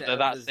lost his brother,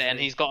 that's it. And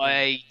he's got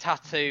a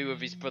tattoo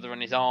of his brother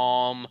on his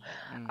arm.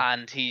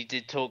 And he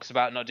did talks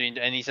about not doing...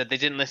 And he said, they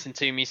didn't listen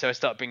to me, so I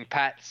started bringing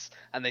pets.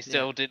 And they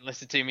still didn't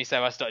listen to me,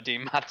 so I started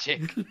doing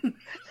magic.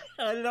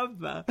 I love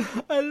that.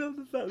 I love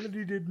the fact that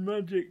he did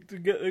magic to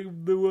get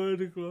the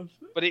word across.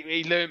 But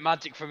he learned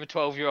magic from a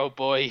 12-year-old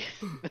boy.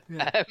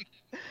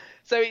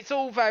 So it's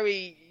all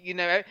very,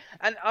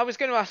 And I was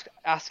going to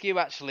ask you,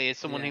 actually, as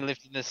someone who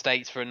lived in the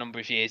States for a number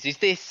of years, is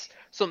this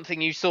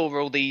something you saw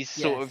all these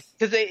sort of...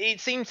 Because it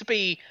seemed to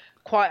be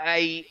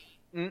quite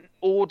an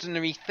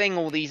ordinary thing,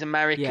 all these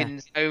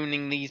Americans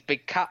owning these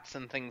big cats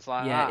and things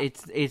like that. Yeah,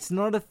 it's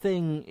not a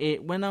thing.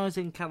 When I was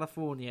in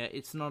California,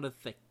 it's not a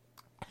thing.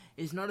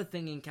 It's not a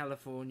thing in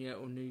California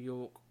or New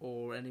York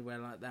or anywhere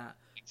like that.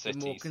 The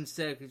more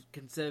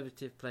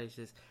conservative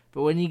places.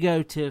 But when you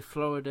go to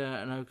Florida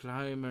and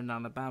Oklahoma and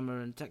Alabama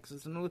and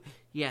Texas and all,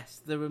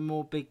 yes, there are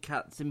more big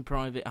cats in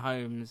private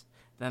homes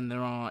than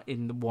there are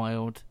in the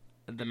wild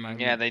at the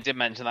moment. Yeah, they did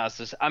mention that.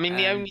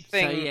 The only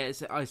thing...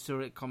 So, I saw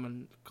it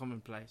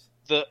commonplace.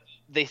 That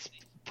this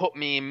put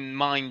me in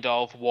mind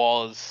of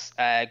was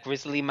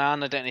Grizzly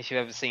Man. I don't know if you've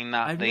ever seen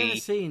that. I've never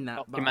seen that,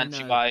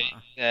 documentary by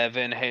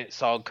Werner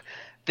Herzog.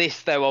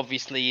 This, though,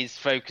 obviously is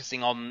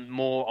focusing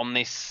more on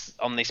this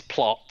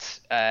plot.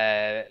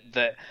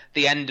 That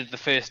the end of the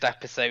first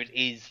episode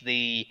is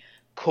the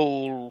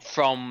call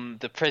from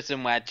the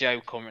prison where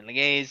Joe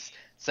currently is,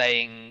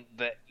 saying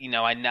that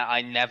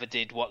I never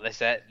did what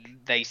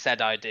they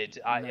said I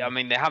did. I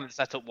mean, they haven't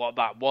set up what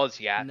that was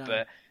yet,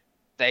 but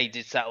they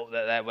did set up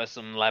that there was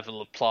some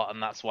level of plot,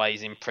 and that's why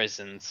he's in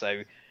prison.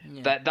 So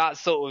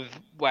that's sort of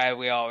where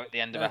we are at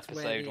the end of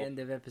episode 1. End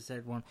of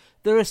episode 1.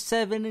 There are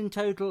 7 in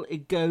total.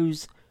 It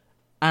goes,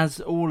 as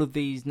all of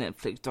these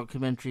Netflix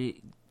documentaries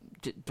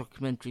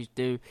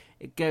do,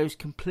 it goes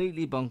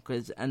completely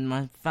bonkers, and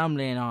my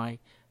family and I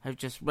have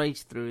just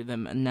raced through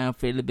them and now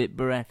feel a bit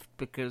bereft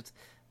because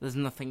there's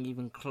nothing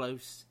even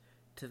close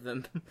to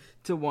them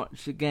to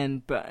watch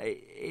again. But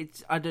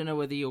I don't know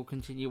whether you'll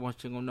continue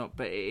watching or not,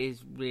 but it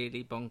is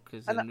really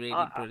bonkers and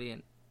really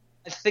brilliant.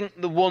 I think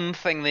the one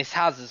thing this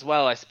has as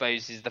well, I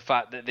suppose, is the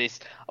fact that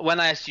when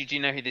I asked you, do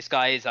you know who this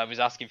guy is, I was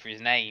asking for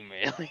his name,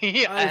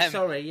 really.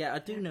 Sorry, I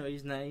do know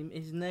his name.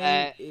 His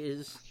name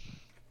is...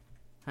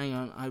 Hang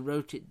on, I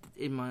wrote it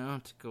in my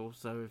article,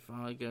 so if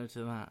I go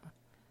to that...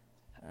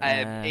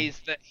 is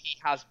that he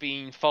has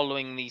been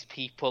following these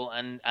people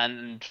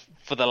and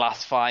for the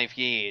last 5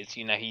 years,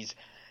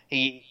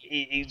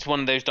 it's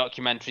one of those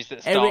documentaries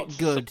that starts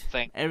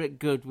something. Eric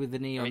Good with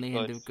an E on the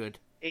end of Good.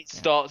 It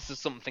starts as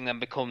something, then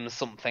becomes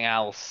something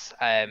else.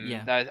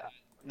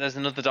 There's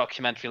another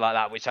documentary like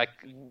that,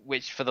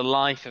 which for the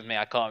life of me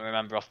I can't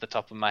remember off the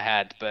top of my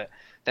head. But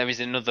there is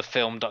another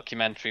film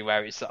documentary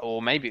where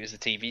or maybe it was a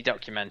TV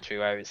documentary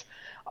where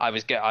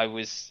I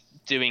was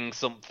doing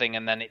something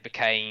and then it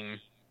became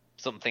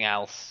something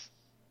else.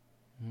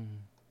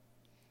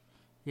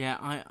 Yeah,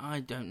 I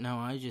don't know.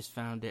 I just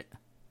found it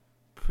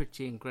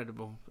pretty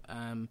incredible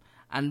and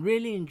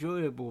really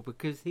enjoyable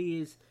because he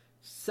is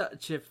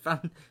such a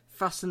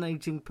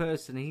fascinating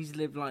person. He's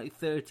lived like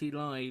 30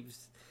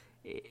 lives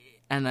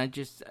And I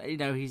just,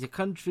 he's a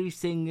country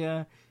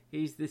singer.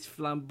 He's this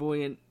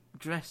flamboyant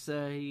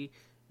dresser.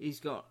 He's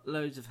got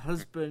loads of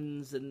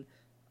husbands, and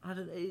I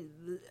don't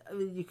know. I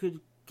mean, you could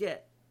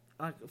get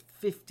like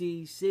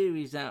 50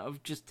 series out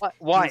of just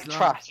white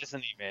trash,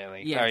 isn't he?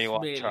 Really, yes, very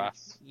white really, trash.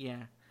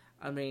 Yeah,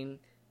 I mean,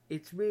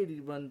 it's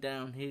really run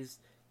down his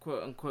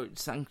quote unquote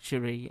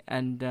sanctuary,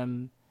 and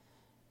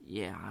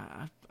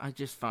I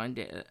just find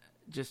it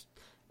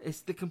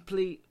it's the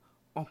complete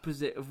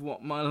opposite of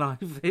what my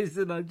life is,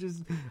 and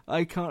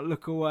I can't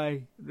look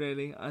away.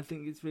 Really, I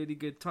think it's really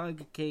good.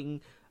 Tiger King.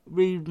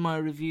 Read my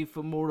review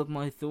for more of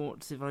my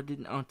thoughts if I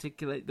didn't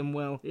articulate them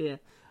well here.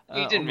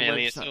 You didn't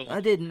really at all. I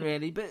didn't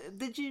really, but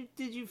did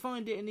you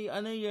find it any? I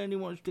know you only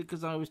watched it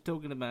because I was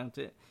talking about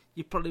it.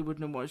 You probably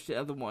wouldn't have watched it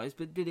otherwise,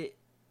 but did it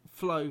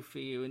flow for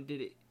you, and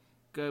did it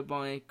go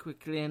by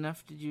quickly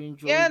enough? Did you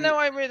enjoy it? Yeah, no,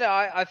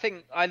 I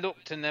think I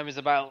looked and there was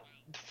about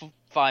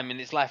 5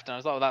 minutes left, and I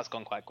was like, "Oh, that's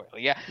gone quite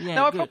quickly." Yeah.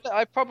 No,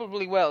 I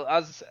probably will.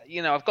 As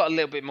I've got a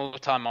little bit more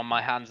time on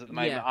my hands at the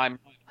moment. Yeah.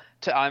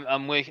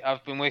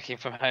 I've been working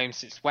from home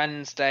since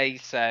Wednesday,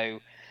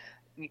 so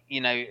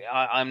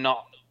I'm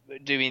not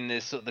doing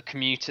the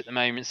commute at the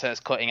moment, so it's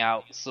cutting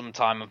out some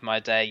time of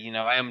my day.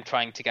 I am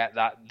trying to get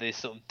this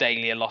sort of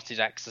daily allotted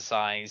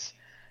exercise,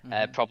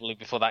 probably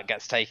before that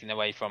gets taken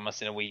away from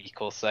us in a week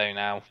or so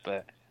now.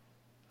 But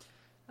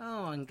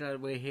I'm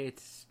glad we're here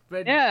to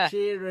spread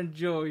cheer and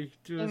joy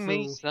to us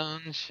all.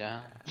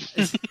 Sunshine.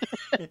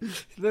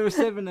 There are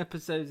 7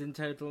 episodes in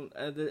total.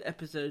 The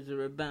episodes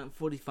are about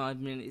 45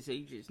 minutes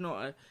each. It's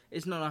not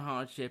a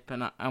hardship,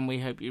 and we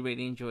hope you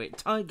really enjoy it.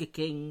 Tiger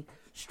King,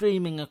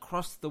 streaming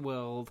across the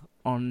world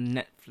on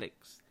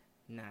Netflix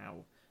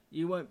now.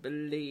 You won't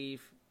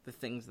believe the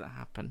things that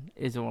happen,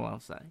 is all I'll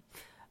say.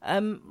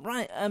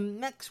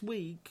 Next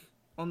week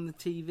on the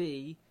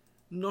TV,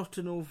 not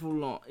an awful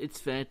lot, it's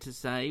fair to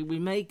say. We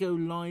may go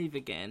live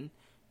again,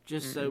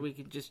 just so we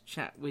can just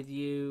chat with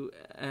you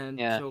and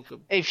talk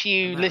about if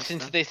you listen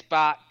to this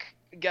back,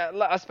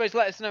 I suppose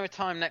let us know a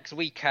time next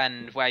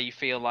weekend where you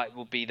feel like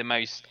will be the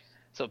most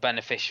sort of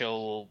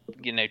beneficial,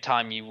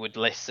 time you would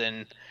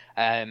listen,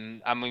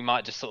 and we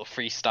might just sort of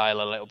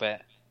freestyle a little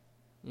bit.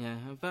 Yeah,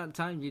 about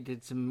time you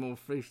did some more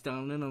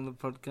freestyling on the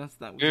podcast.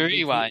 That was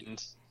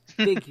Rewind.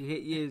 Big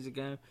hit years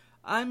ago.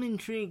 I'm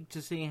intrigued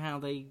to see how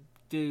they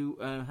do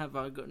Have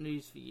I Got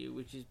News For You,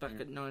 which is back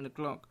at 9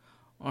 o'clock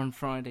on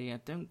Friday. I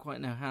don't quite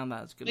know how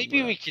that's going to work.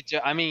 Maybe we could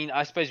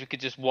I suppose we could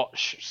just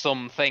watch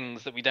some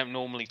things that we don't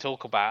normally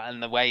talk about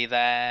and the way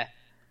they're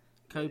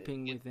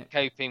coping with it.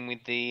 Coping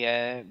with the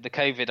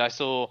COVID. I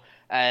saw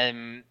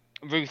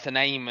Ruth and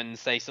Eamon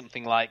say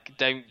something like,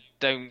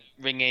 don't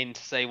ring in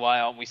to say why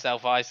aren't we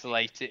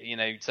self-isolated,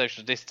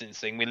 social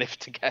distancing, we live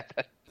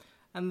together.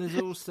 And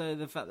there's also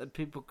the fact that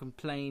people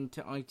complained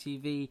to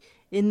ITV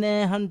in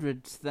their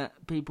hundreds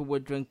that people were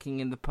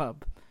drinking in the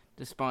pub,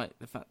 despite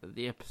the fact that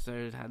the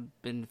episode had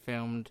been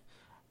filmed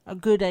a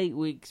good 8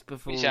 weeks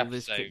before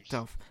this kicked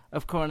off.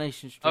 Of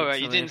Coronation Street. Oh,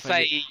 right, you didn't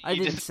say... I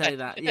didn't say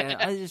that, yeah.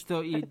 I just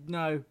thought you'd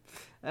know.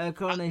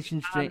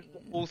 Coronation Street.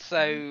 And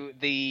also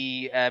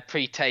the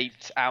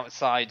pre-taped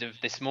outside of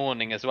this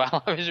morning as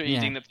well. I was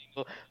reading that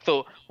people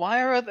thought,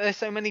 why are there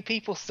so many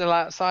people still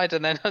outside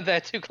and then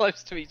they're too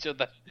close to each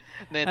other?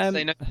 And they'd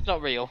say, no, it's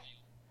not real.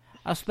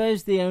 I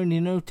suppose the only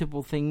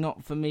notable thing,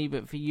 not for me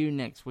but for you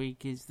next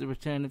week, is the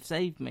return of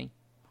Save Me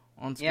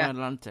on Sky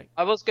Atlantic.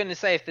 I was going to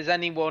say, if there's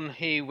anyone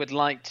who would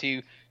like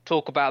to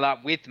talk about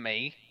that with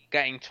me,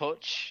 get in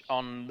touch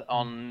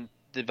on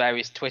the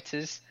various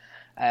Twitters,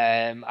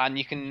 and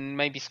you can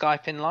maybe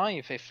Skype in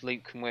live if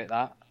Luke can work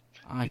that.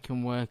 I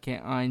can work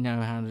it. I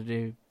know how to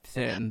do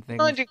certain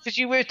things. Because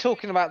you were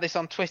talking about this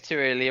on Twitter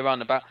earlier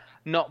on about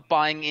not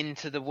buying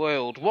into the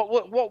world.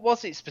 What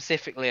was it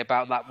specifically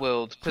about that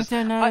world? I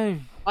don't know.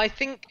 I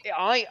think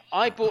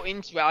I bought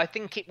into it. I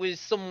think it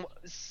was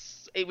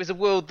a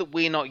world that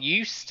we're not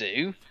used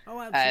to.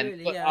 Oh,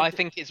 absolutely. But I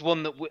think it's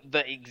one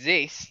that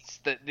exists.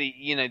 That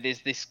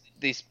there's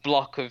this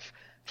block of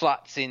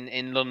flats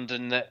in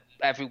London that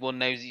everyone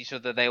knows each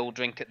other. They all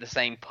drink at the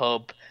same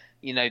pub.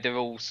 They're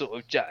all sort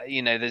of,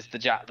 there's the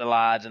Jack the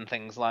Lad and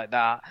things like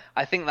that.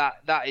 I think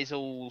that is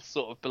all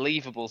sort of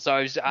believable. So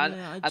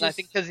I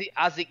think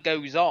as it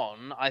goes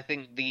on, I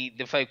think the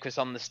focus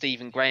on the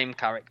Stephen Graham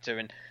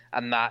character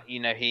and that,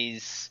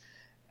 his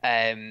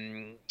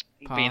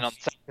being on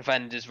sex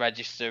offenders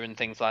register and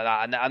things like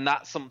that, and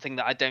that's something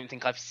that I don't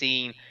think I've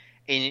seen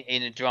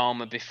in a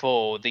drama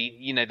before.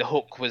 The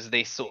hook was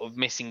this sort of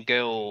missing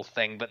girl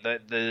thing, but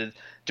the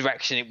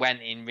direction it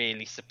went in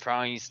really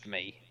surprised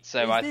me.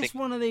 So I think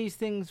one of these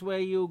things where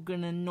you're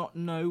gonna not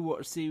know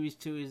what series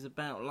 2 is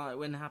about, like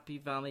when Happy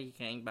Valley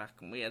came back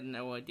and we had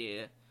no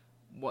idea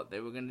what they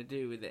were going to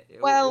do with it?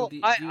 Well, do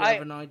you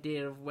have an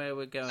idea of where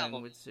we're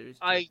going with series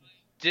 2? I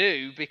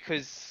do,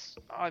 because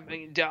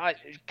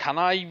can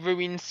I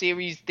ruin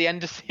the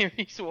end of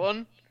series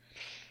 1?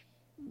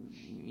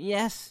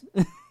 Yes.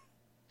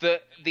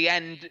 the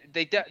end,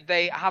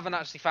 they haven't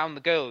actually found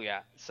the girl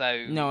yet.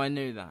 So no, I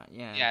knew that.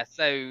 Yeah. Yeah.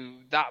 So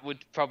that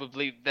would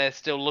probably they're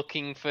still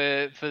looking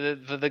for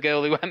the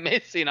girl who went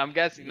missing. I'm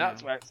guessing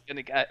that's where it's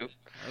gonna go.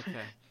 Okay.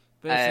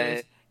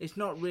 But it's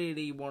not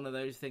really one of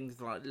those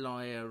things like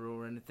Liar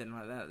or anything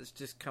like that. It's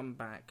just come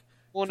back.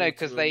 Well, no,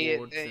 because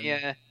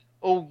yeah.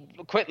 Oh,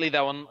 quickly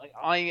though,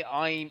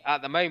 I'm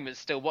at the moment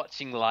still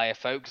watching Liar,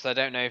 folks. I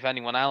don't know if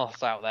anyone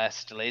else out there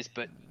still is,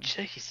 but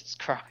Jesus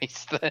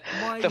Christ,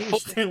 Why are you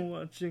still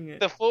watching it?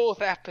 The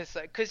 4th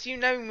episode, because you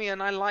know me,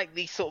 and I like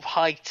these sort of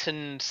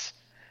heightened,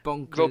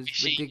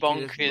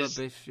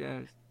 bonkers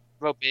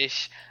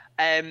rubbish.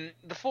 The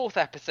 4th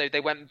episode,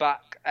 they went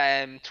back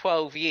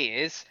 12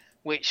 years,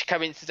 which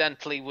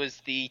coincidentally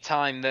was the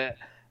time that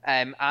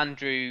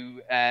Andrew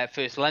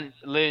first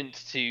learned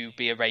to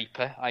be a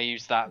raper. I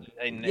used that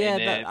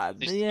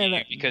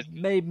that because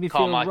made me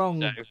Carl feel Michael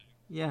wrong. Show.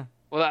 Yeah.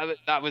 Well,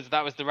 that was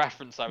the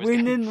reference I was. We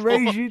going didn't for.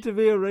 raise you to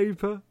be a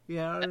raper.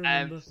 Yeah, I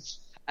remember.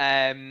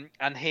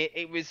 And here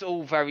it was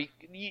all very.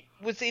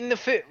 Was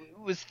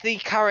the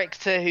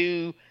character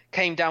who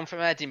came down from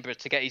Edinburgh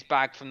to get his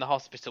bag from the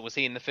hospital? Was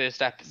he in the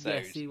first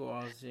episode? Yes, he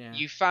was. Yeah.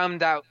 You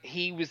found out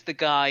he was the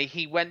guy.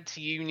 He went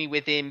to uni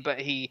with him, but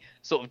he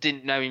sort of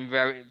didn't know him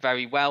very,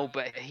 very well.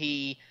 But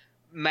he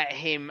met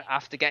him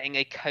after getting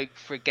a coke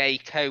for a gay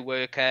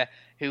co-worker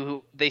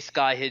who this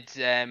guy had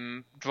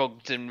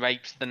drugged and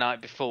raped the night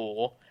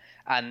before,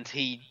 and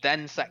he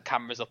then set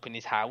cameras up in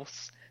his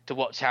house to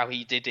watch how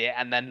he did it,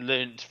 and then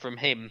learnt from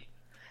him.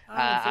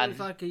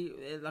 So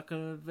it's like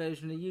a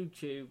version of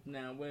YouTube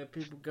now, where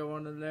people go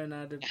on and learn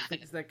how to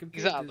fix their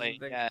computers. Exactly.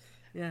 And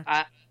Yeah.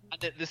 Yeah.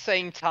 And at the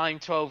same time,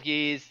 12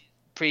 years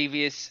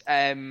previous,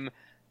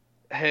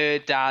 her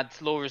dad,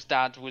 Laura's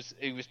dad,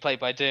 who was played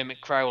by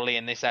Dermot Crowley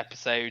in this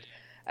episode,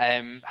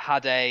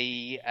 had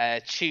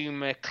a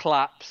tumour,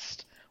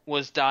 collapsed,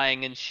 was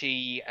dying, and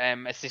she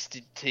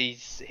assisted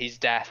his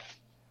death.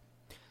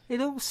 It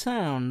all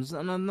sounds,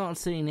 and I've not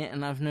seen it,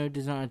 and I've no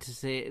desire to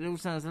see it. It all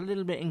sounds a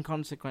little bit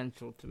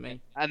inconsequential to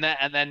me. And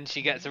then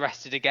she gets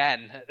arrested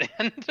again at the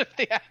end of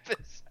the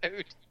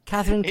episode.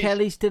 Catherine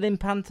Kelly still in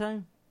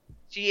Panto?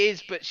 She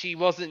is, but she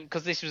wasn't,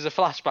 because this was a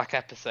flashback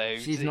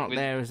episode. She's not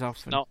there as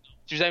often.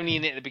 She was only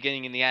in it at the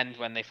beginning and the end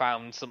when they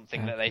found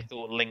something that they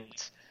thought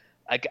linked.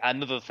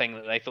 Another thing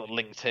that they thought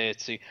linked her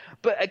to.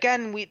 But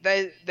again,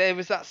 there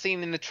was that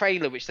scene in the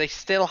trailer which they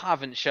still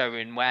haven't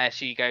shown, where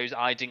she goes,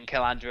 "I didn't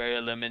kill Andrew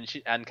Earlham,"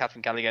 and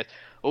Catherine Kelly goes,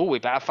 "Oh, we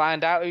better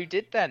find out who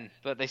did then."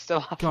 But they still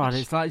haven't. God,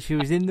 it's like she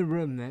was in the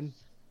room then.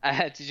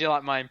 Did you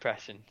like my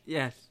impression?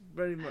 Yes,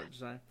 very much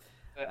so.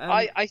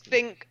 I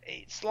think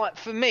it's like,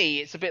 for me,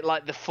 it's a bit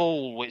like The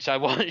Fall, which I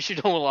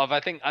watched all of. I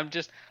think I'm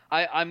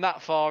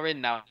that far in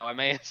now. I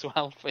may as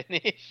well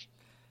finish.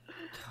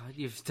 God,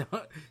 you've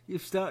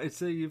started,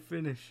 so you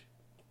finish.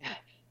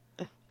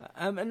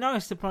 A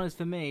nice surprise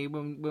for me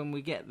when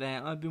we get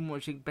there. I've been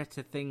watching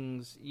Better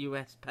Things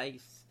US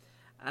Pace,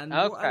 and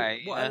I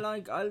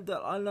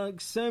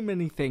like so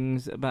many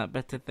things about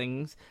Better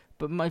Things,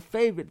 but my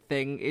favourite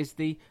thing is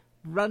the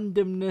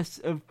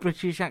randomness of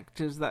British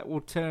actors that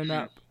will turn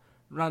up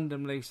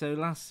randomly. So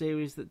last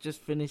series that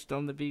just finished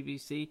on the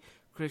BBC,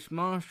 Chris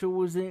Marshall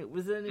was it?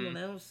 Was there anyone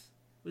else?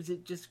 Was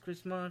it just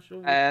Chris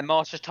Marshall?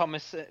 Marsha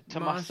Thomason,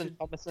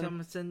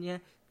 yeah.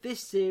 This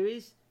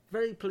series,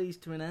 very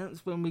pleased to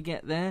announce when we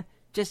get there,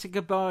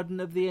 Jessica Barden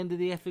of The End of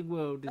the Effing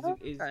World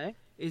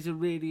is a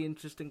really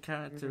interesting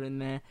character in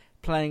there,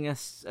 playing a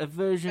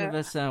version of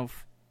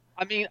herself.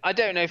 I mean, I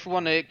don't know if we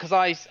want to, because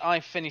I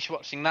finished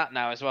watching that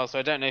now as well, so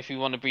I don't know if we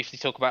want to briefly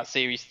talk about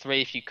Series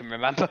 3, if you can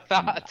remember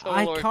that at all.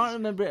 I can't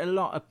remember it a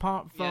lot,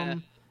 apart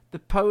from the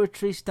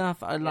poetry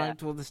stuff. I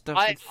liked all the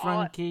stuff with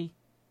Frankie.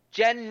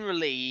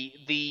 Generally,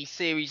 the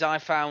series I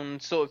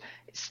found it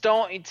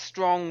started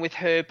strong with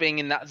her being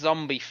in that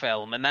zombie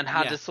film, and then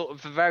had a sort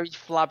of a very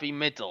flabby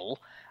middle,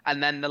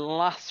 and then the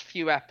last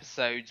few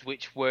episodes,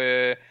 which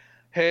were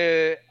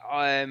her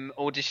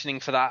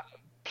auditioning for that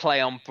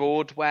play on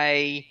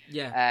Broadway,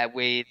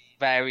 with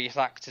various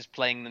actors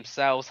playing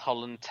themselves,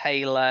 Holland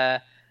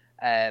Taylor,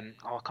 I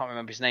can't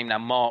remember his name now,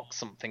 Mark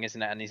something,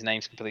 isn't it? And his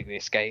name's completely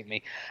escaped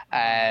me.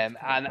 And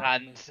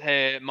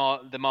her,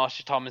 the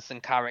Marsha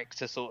Thomason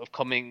character sort of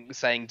coming,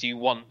 saying, "Do you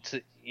want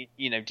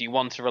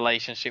a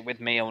relationship with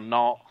me or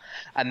not?"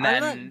 And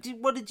then,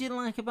 what did you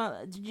like about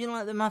that? Did you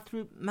like the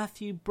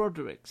Matthew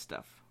Broderick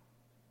stuff?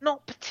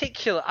 Not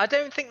particular. I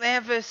don't think they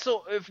ever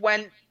sort of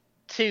went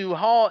too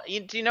hard.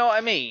 Do you know what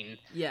I mean?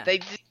 Yeah.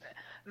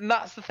 And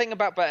that's the thing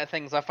about Better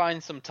Things. I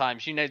find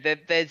sometimes,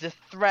 there's a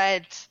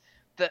thread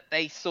that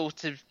they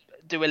sort of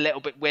do a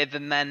little bit with,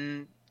 and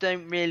then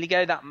don't really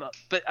go that much.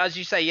 But as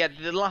you say,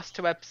 the last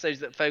two episodes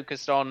that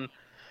focused on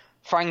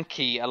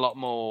Frankie a lot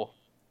more,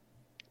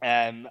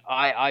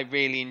 I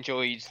really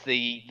enjoyed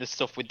the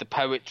stuff with the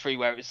poetry,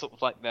 where it was sort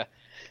of like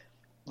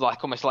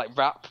almost like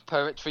rap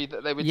poetry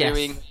that they were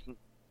doing.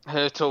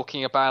 Her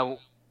talking about,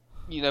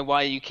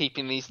 why are you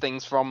keeping these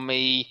things from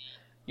me?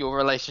 Your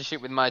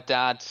relationship with my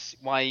dad,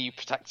 why are you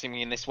protecting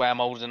me in this way?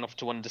 I'm old enough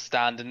to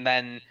understand. And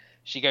then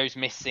she goes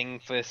missing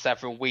for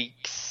several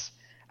weeks,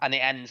 and it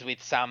ends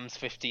with Sam's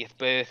 50th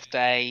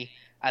birthday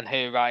and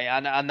her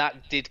and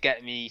that did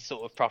get me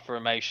sort of proper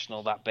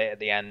emotional, that bit at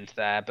the end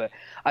there. But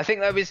I think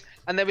there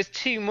was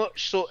too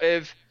much sort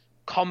of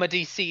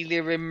comedy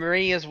Celia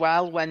Imrie as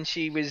well, when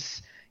she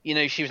was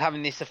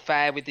having this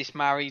affair with this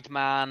married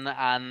man,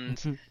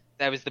 and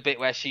there was the bit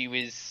where she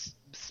was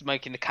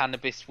smoking the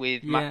cannabis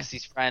with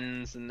Max's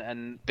friends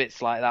and bits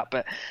like that.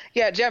 But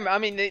yeah, generally, I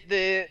mean,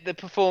 the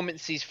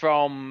performances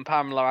from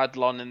Pamela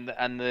Adlon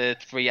and the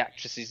three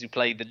actresses who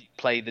play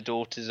the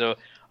daughters are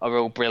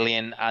all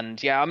brilliant.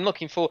 And yeah, I'm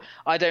looking for.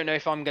 I don't know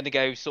if I'm going to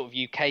go sort of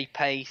UK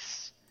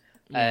pace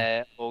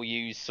or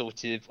use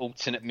sort of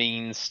alternate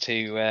means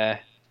to.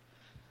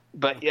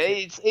 But yeah,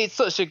 it's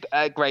such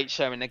a great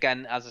show, and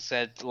again, as I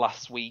said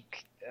last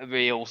week, a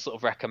real sort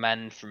of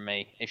recommend from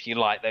me if you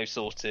like those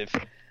sort of.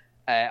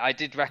 I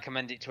did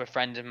recommend it to a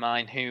friend of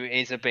mine who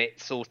is a bit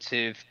sort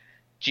of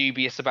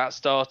dubious about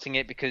starting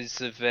it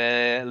because of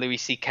Louis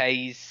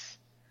C.K.'s.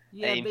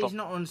 Yeah, but he's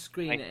not on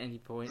screen at any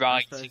point.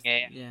 Writing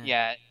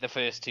it, the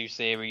first two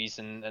series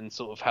and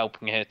sort of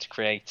helping her to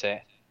create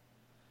it.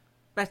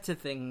 Better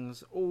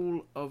Things,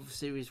 all of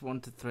series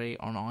 1 to 3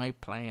 on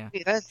iPlayer.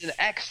 Yeah, there's an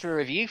extra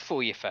review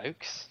for you,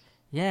 folks.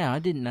 Yeah, I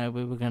didn't know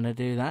we were going to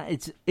do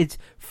that. It's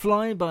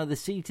flying by the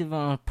seat of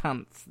our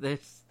pants,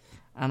 this.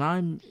 And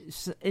I'm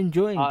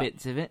enjoying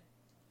bits of it.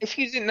 If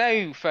you didn't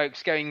know,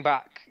 folks, going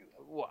back,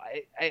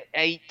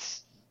 eight,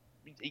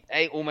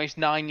 almost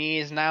 9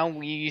 years now,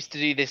 we used to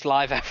do this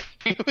live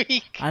every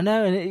week. I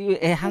know, and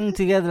it hung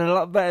together a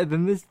lot better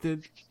than this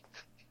did.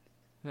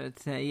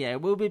 But yeah,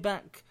 we'll be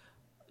back.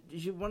 Do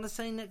you want to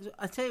say next?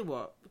 I tell you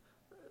what,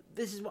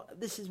 this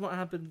is what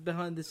happened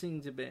behind the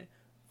scenes a bit.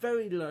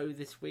 Very low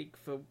this week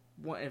for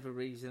whatever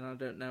reason, I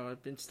don't know.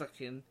 I've been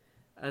stuck in,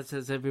 as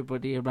has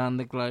everybody around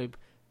the globe.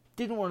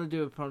 Didn't want to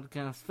do a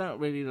podcast, felt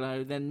really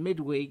low, then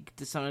midweek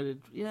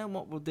decided, you know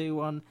what, we'll do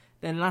one,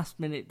 then last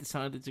minute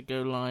decided to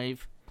go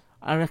live.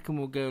 I reckon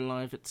we'll go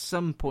live at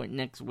some point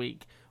next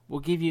week. We'll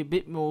give you a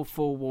bit more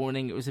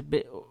forewarning. It was a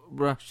bit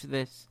rush,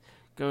 this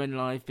going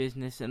live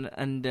business, and the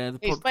podcast.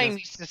 It's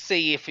mainly to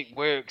see if it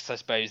works, I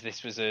suppose.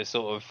 This was a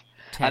sort of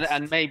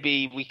and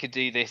maybe we could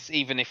do this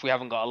even if we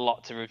haven't got a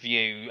lot to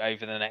review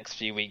over the next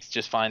few weeks,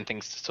 just find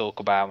things to talk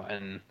about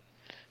and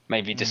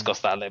maybe discuss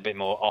that a little bit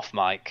more off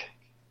mic.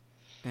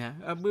 Yeah,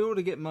 we ought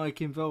to get Mike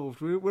involved.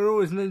 We're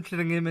always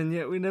mentioning him, and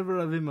yet we never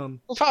have him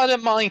on. We've had a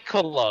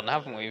Michael on,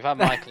 haven't we? We've had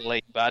Michael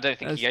Lee, but I don't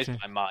think he goes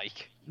by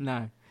Mike.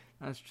 No,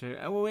 that's true.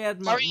 Well, we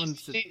had Mike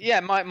Munster.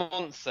 Mike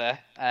Munster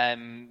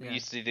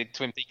used to do the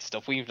Twin Peaks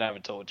stuff. We've never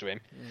talked to him.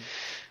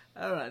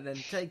 Yeah. All right, then,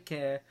 take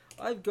care.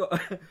 I've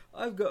got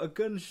a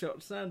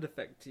gunshot sound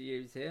effect to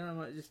use here. I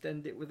might just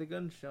end it with a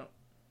gunshot.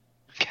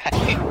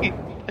 Okay.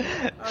 All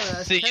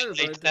right, See you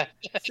later.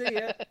 See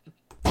ya.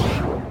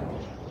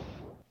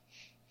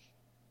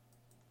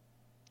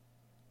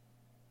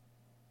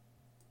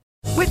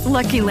 With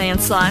Lucky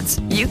Land Slots,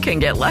 you can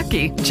get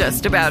lucky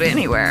just about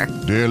anywhere.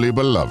 Dearly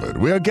beloved,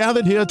 we are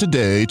gathered here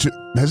today to...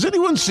 Has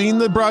anyone seen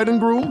the bride and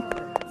groom?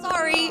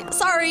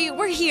 Sorry,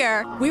 we're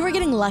here. We were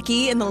getting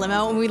lucky in the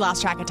limo and we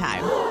lost track of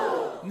time.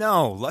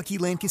 No, Lucky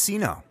Land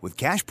Casino, with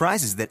cash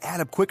prizes that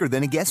add up quicker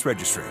than a guest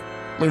registry.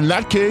 In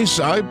that case,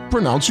 I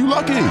pronounce you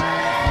lucky.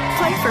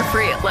 Play for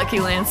free at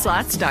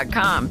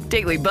LuckyLandSlots.com.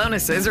 Daily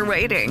bonuses are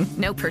waiting.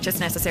 No purchase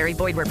necessary.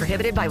 Void where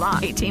prohibited by law.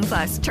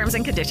 18+. Terms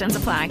and conditions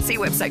apply. See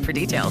website for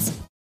details.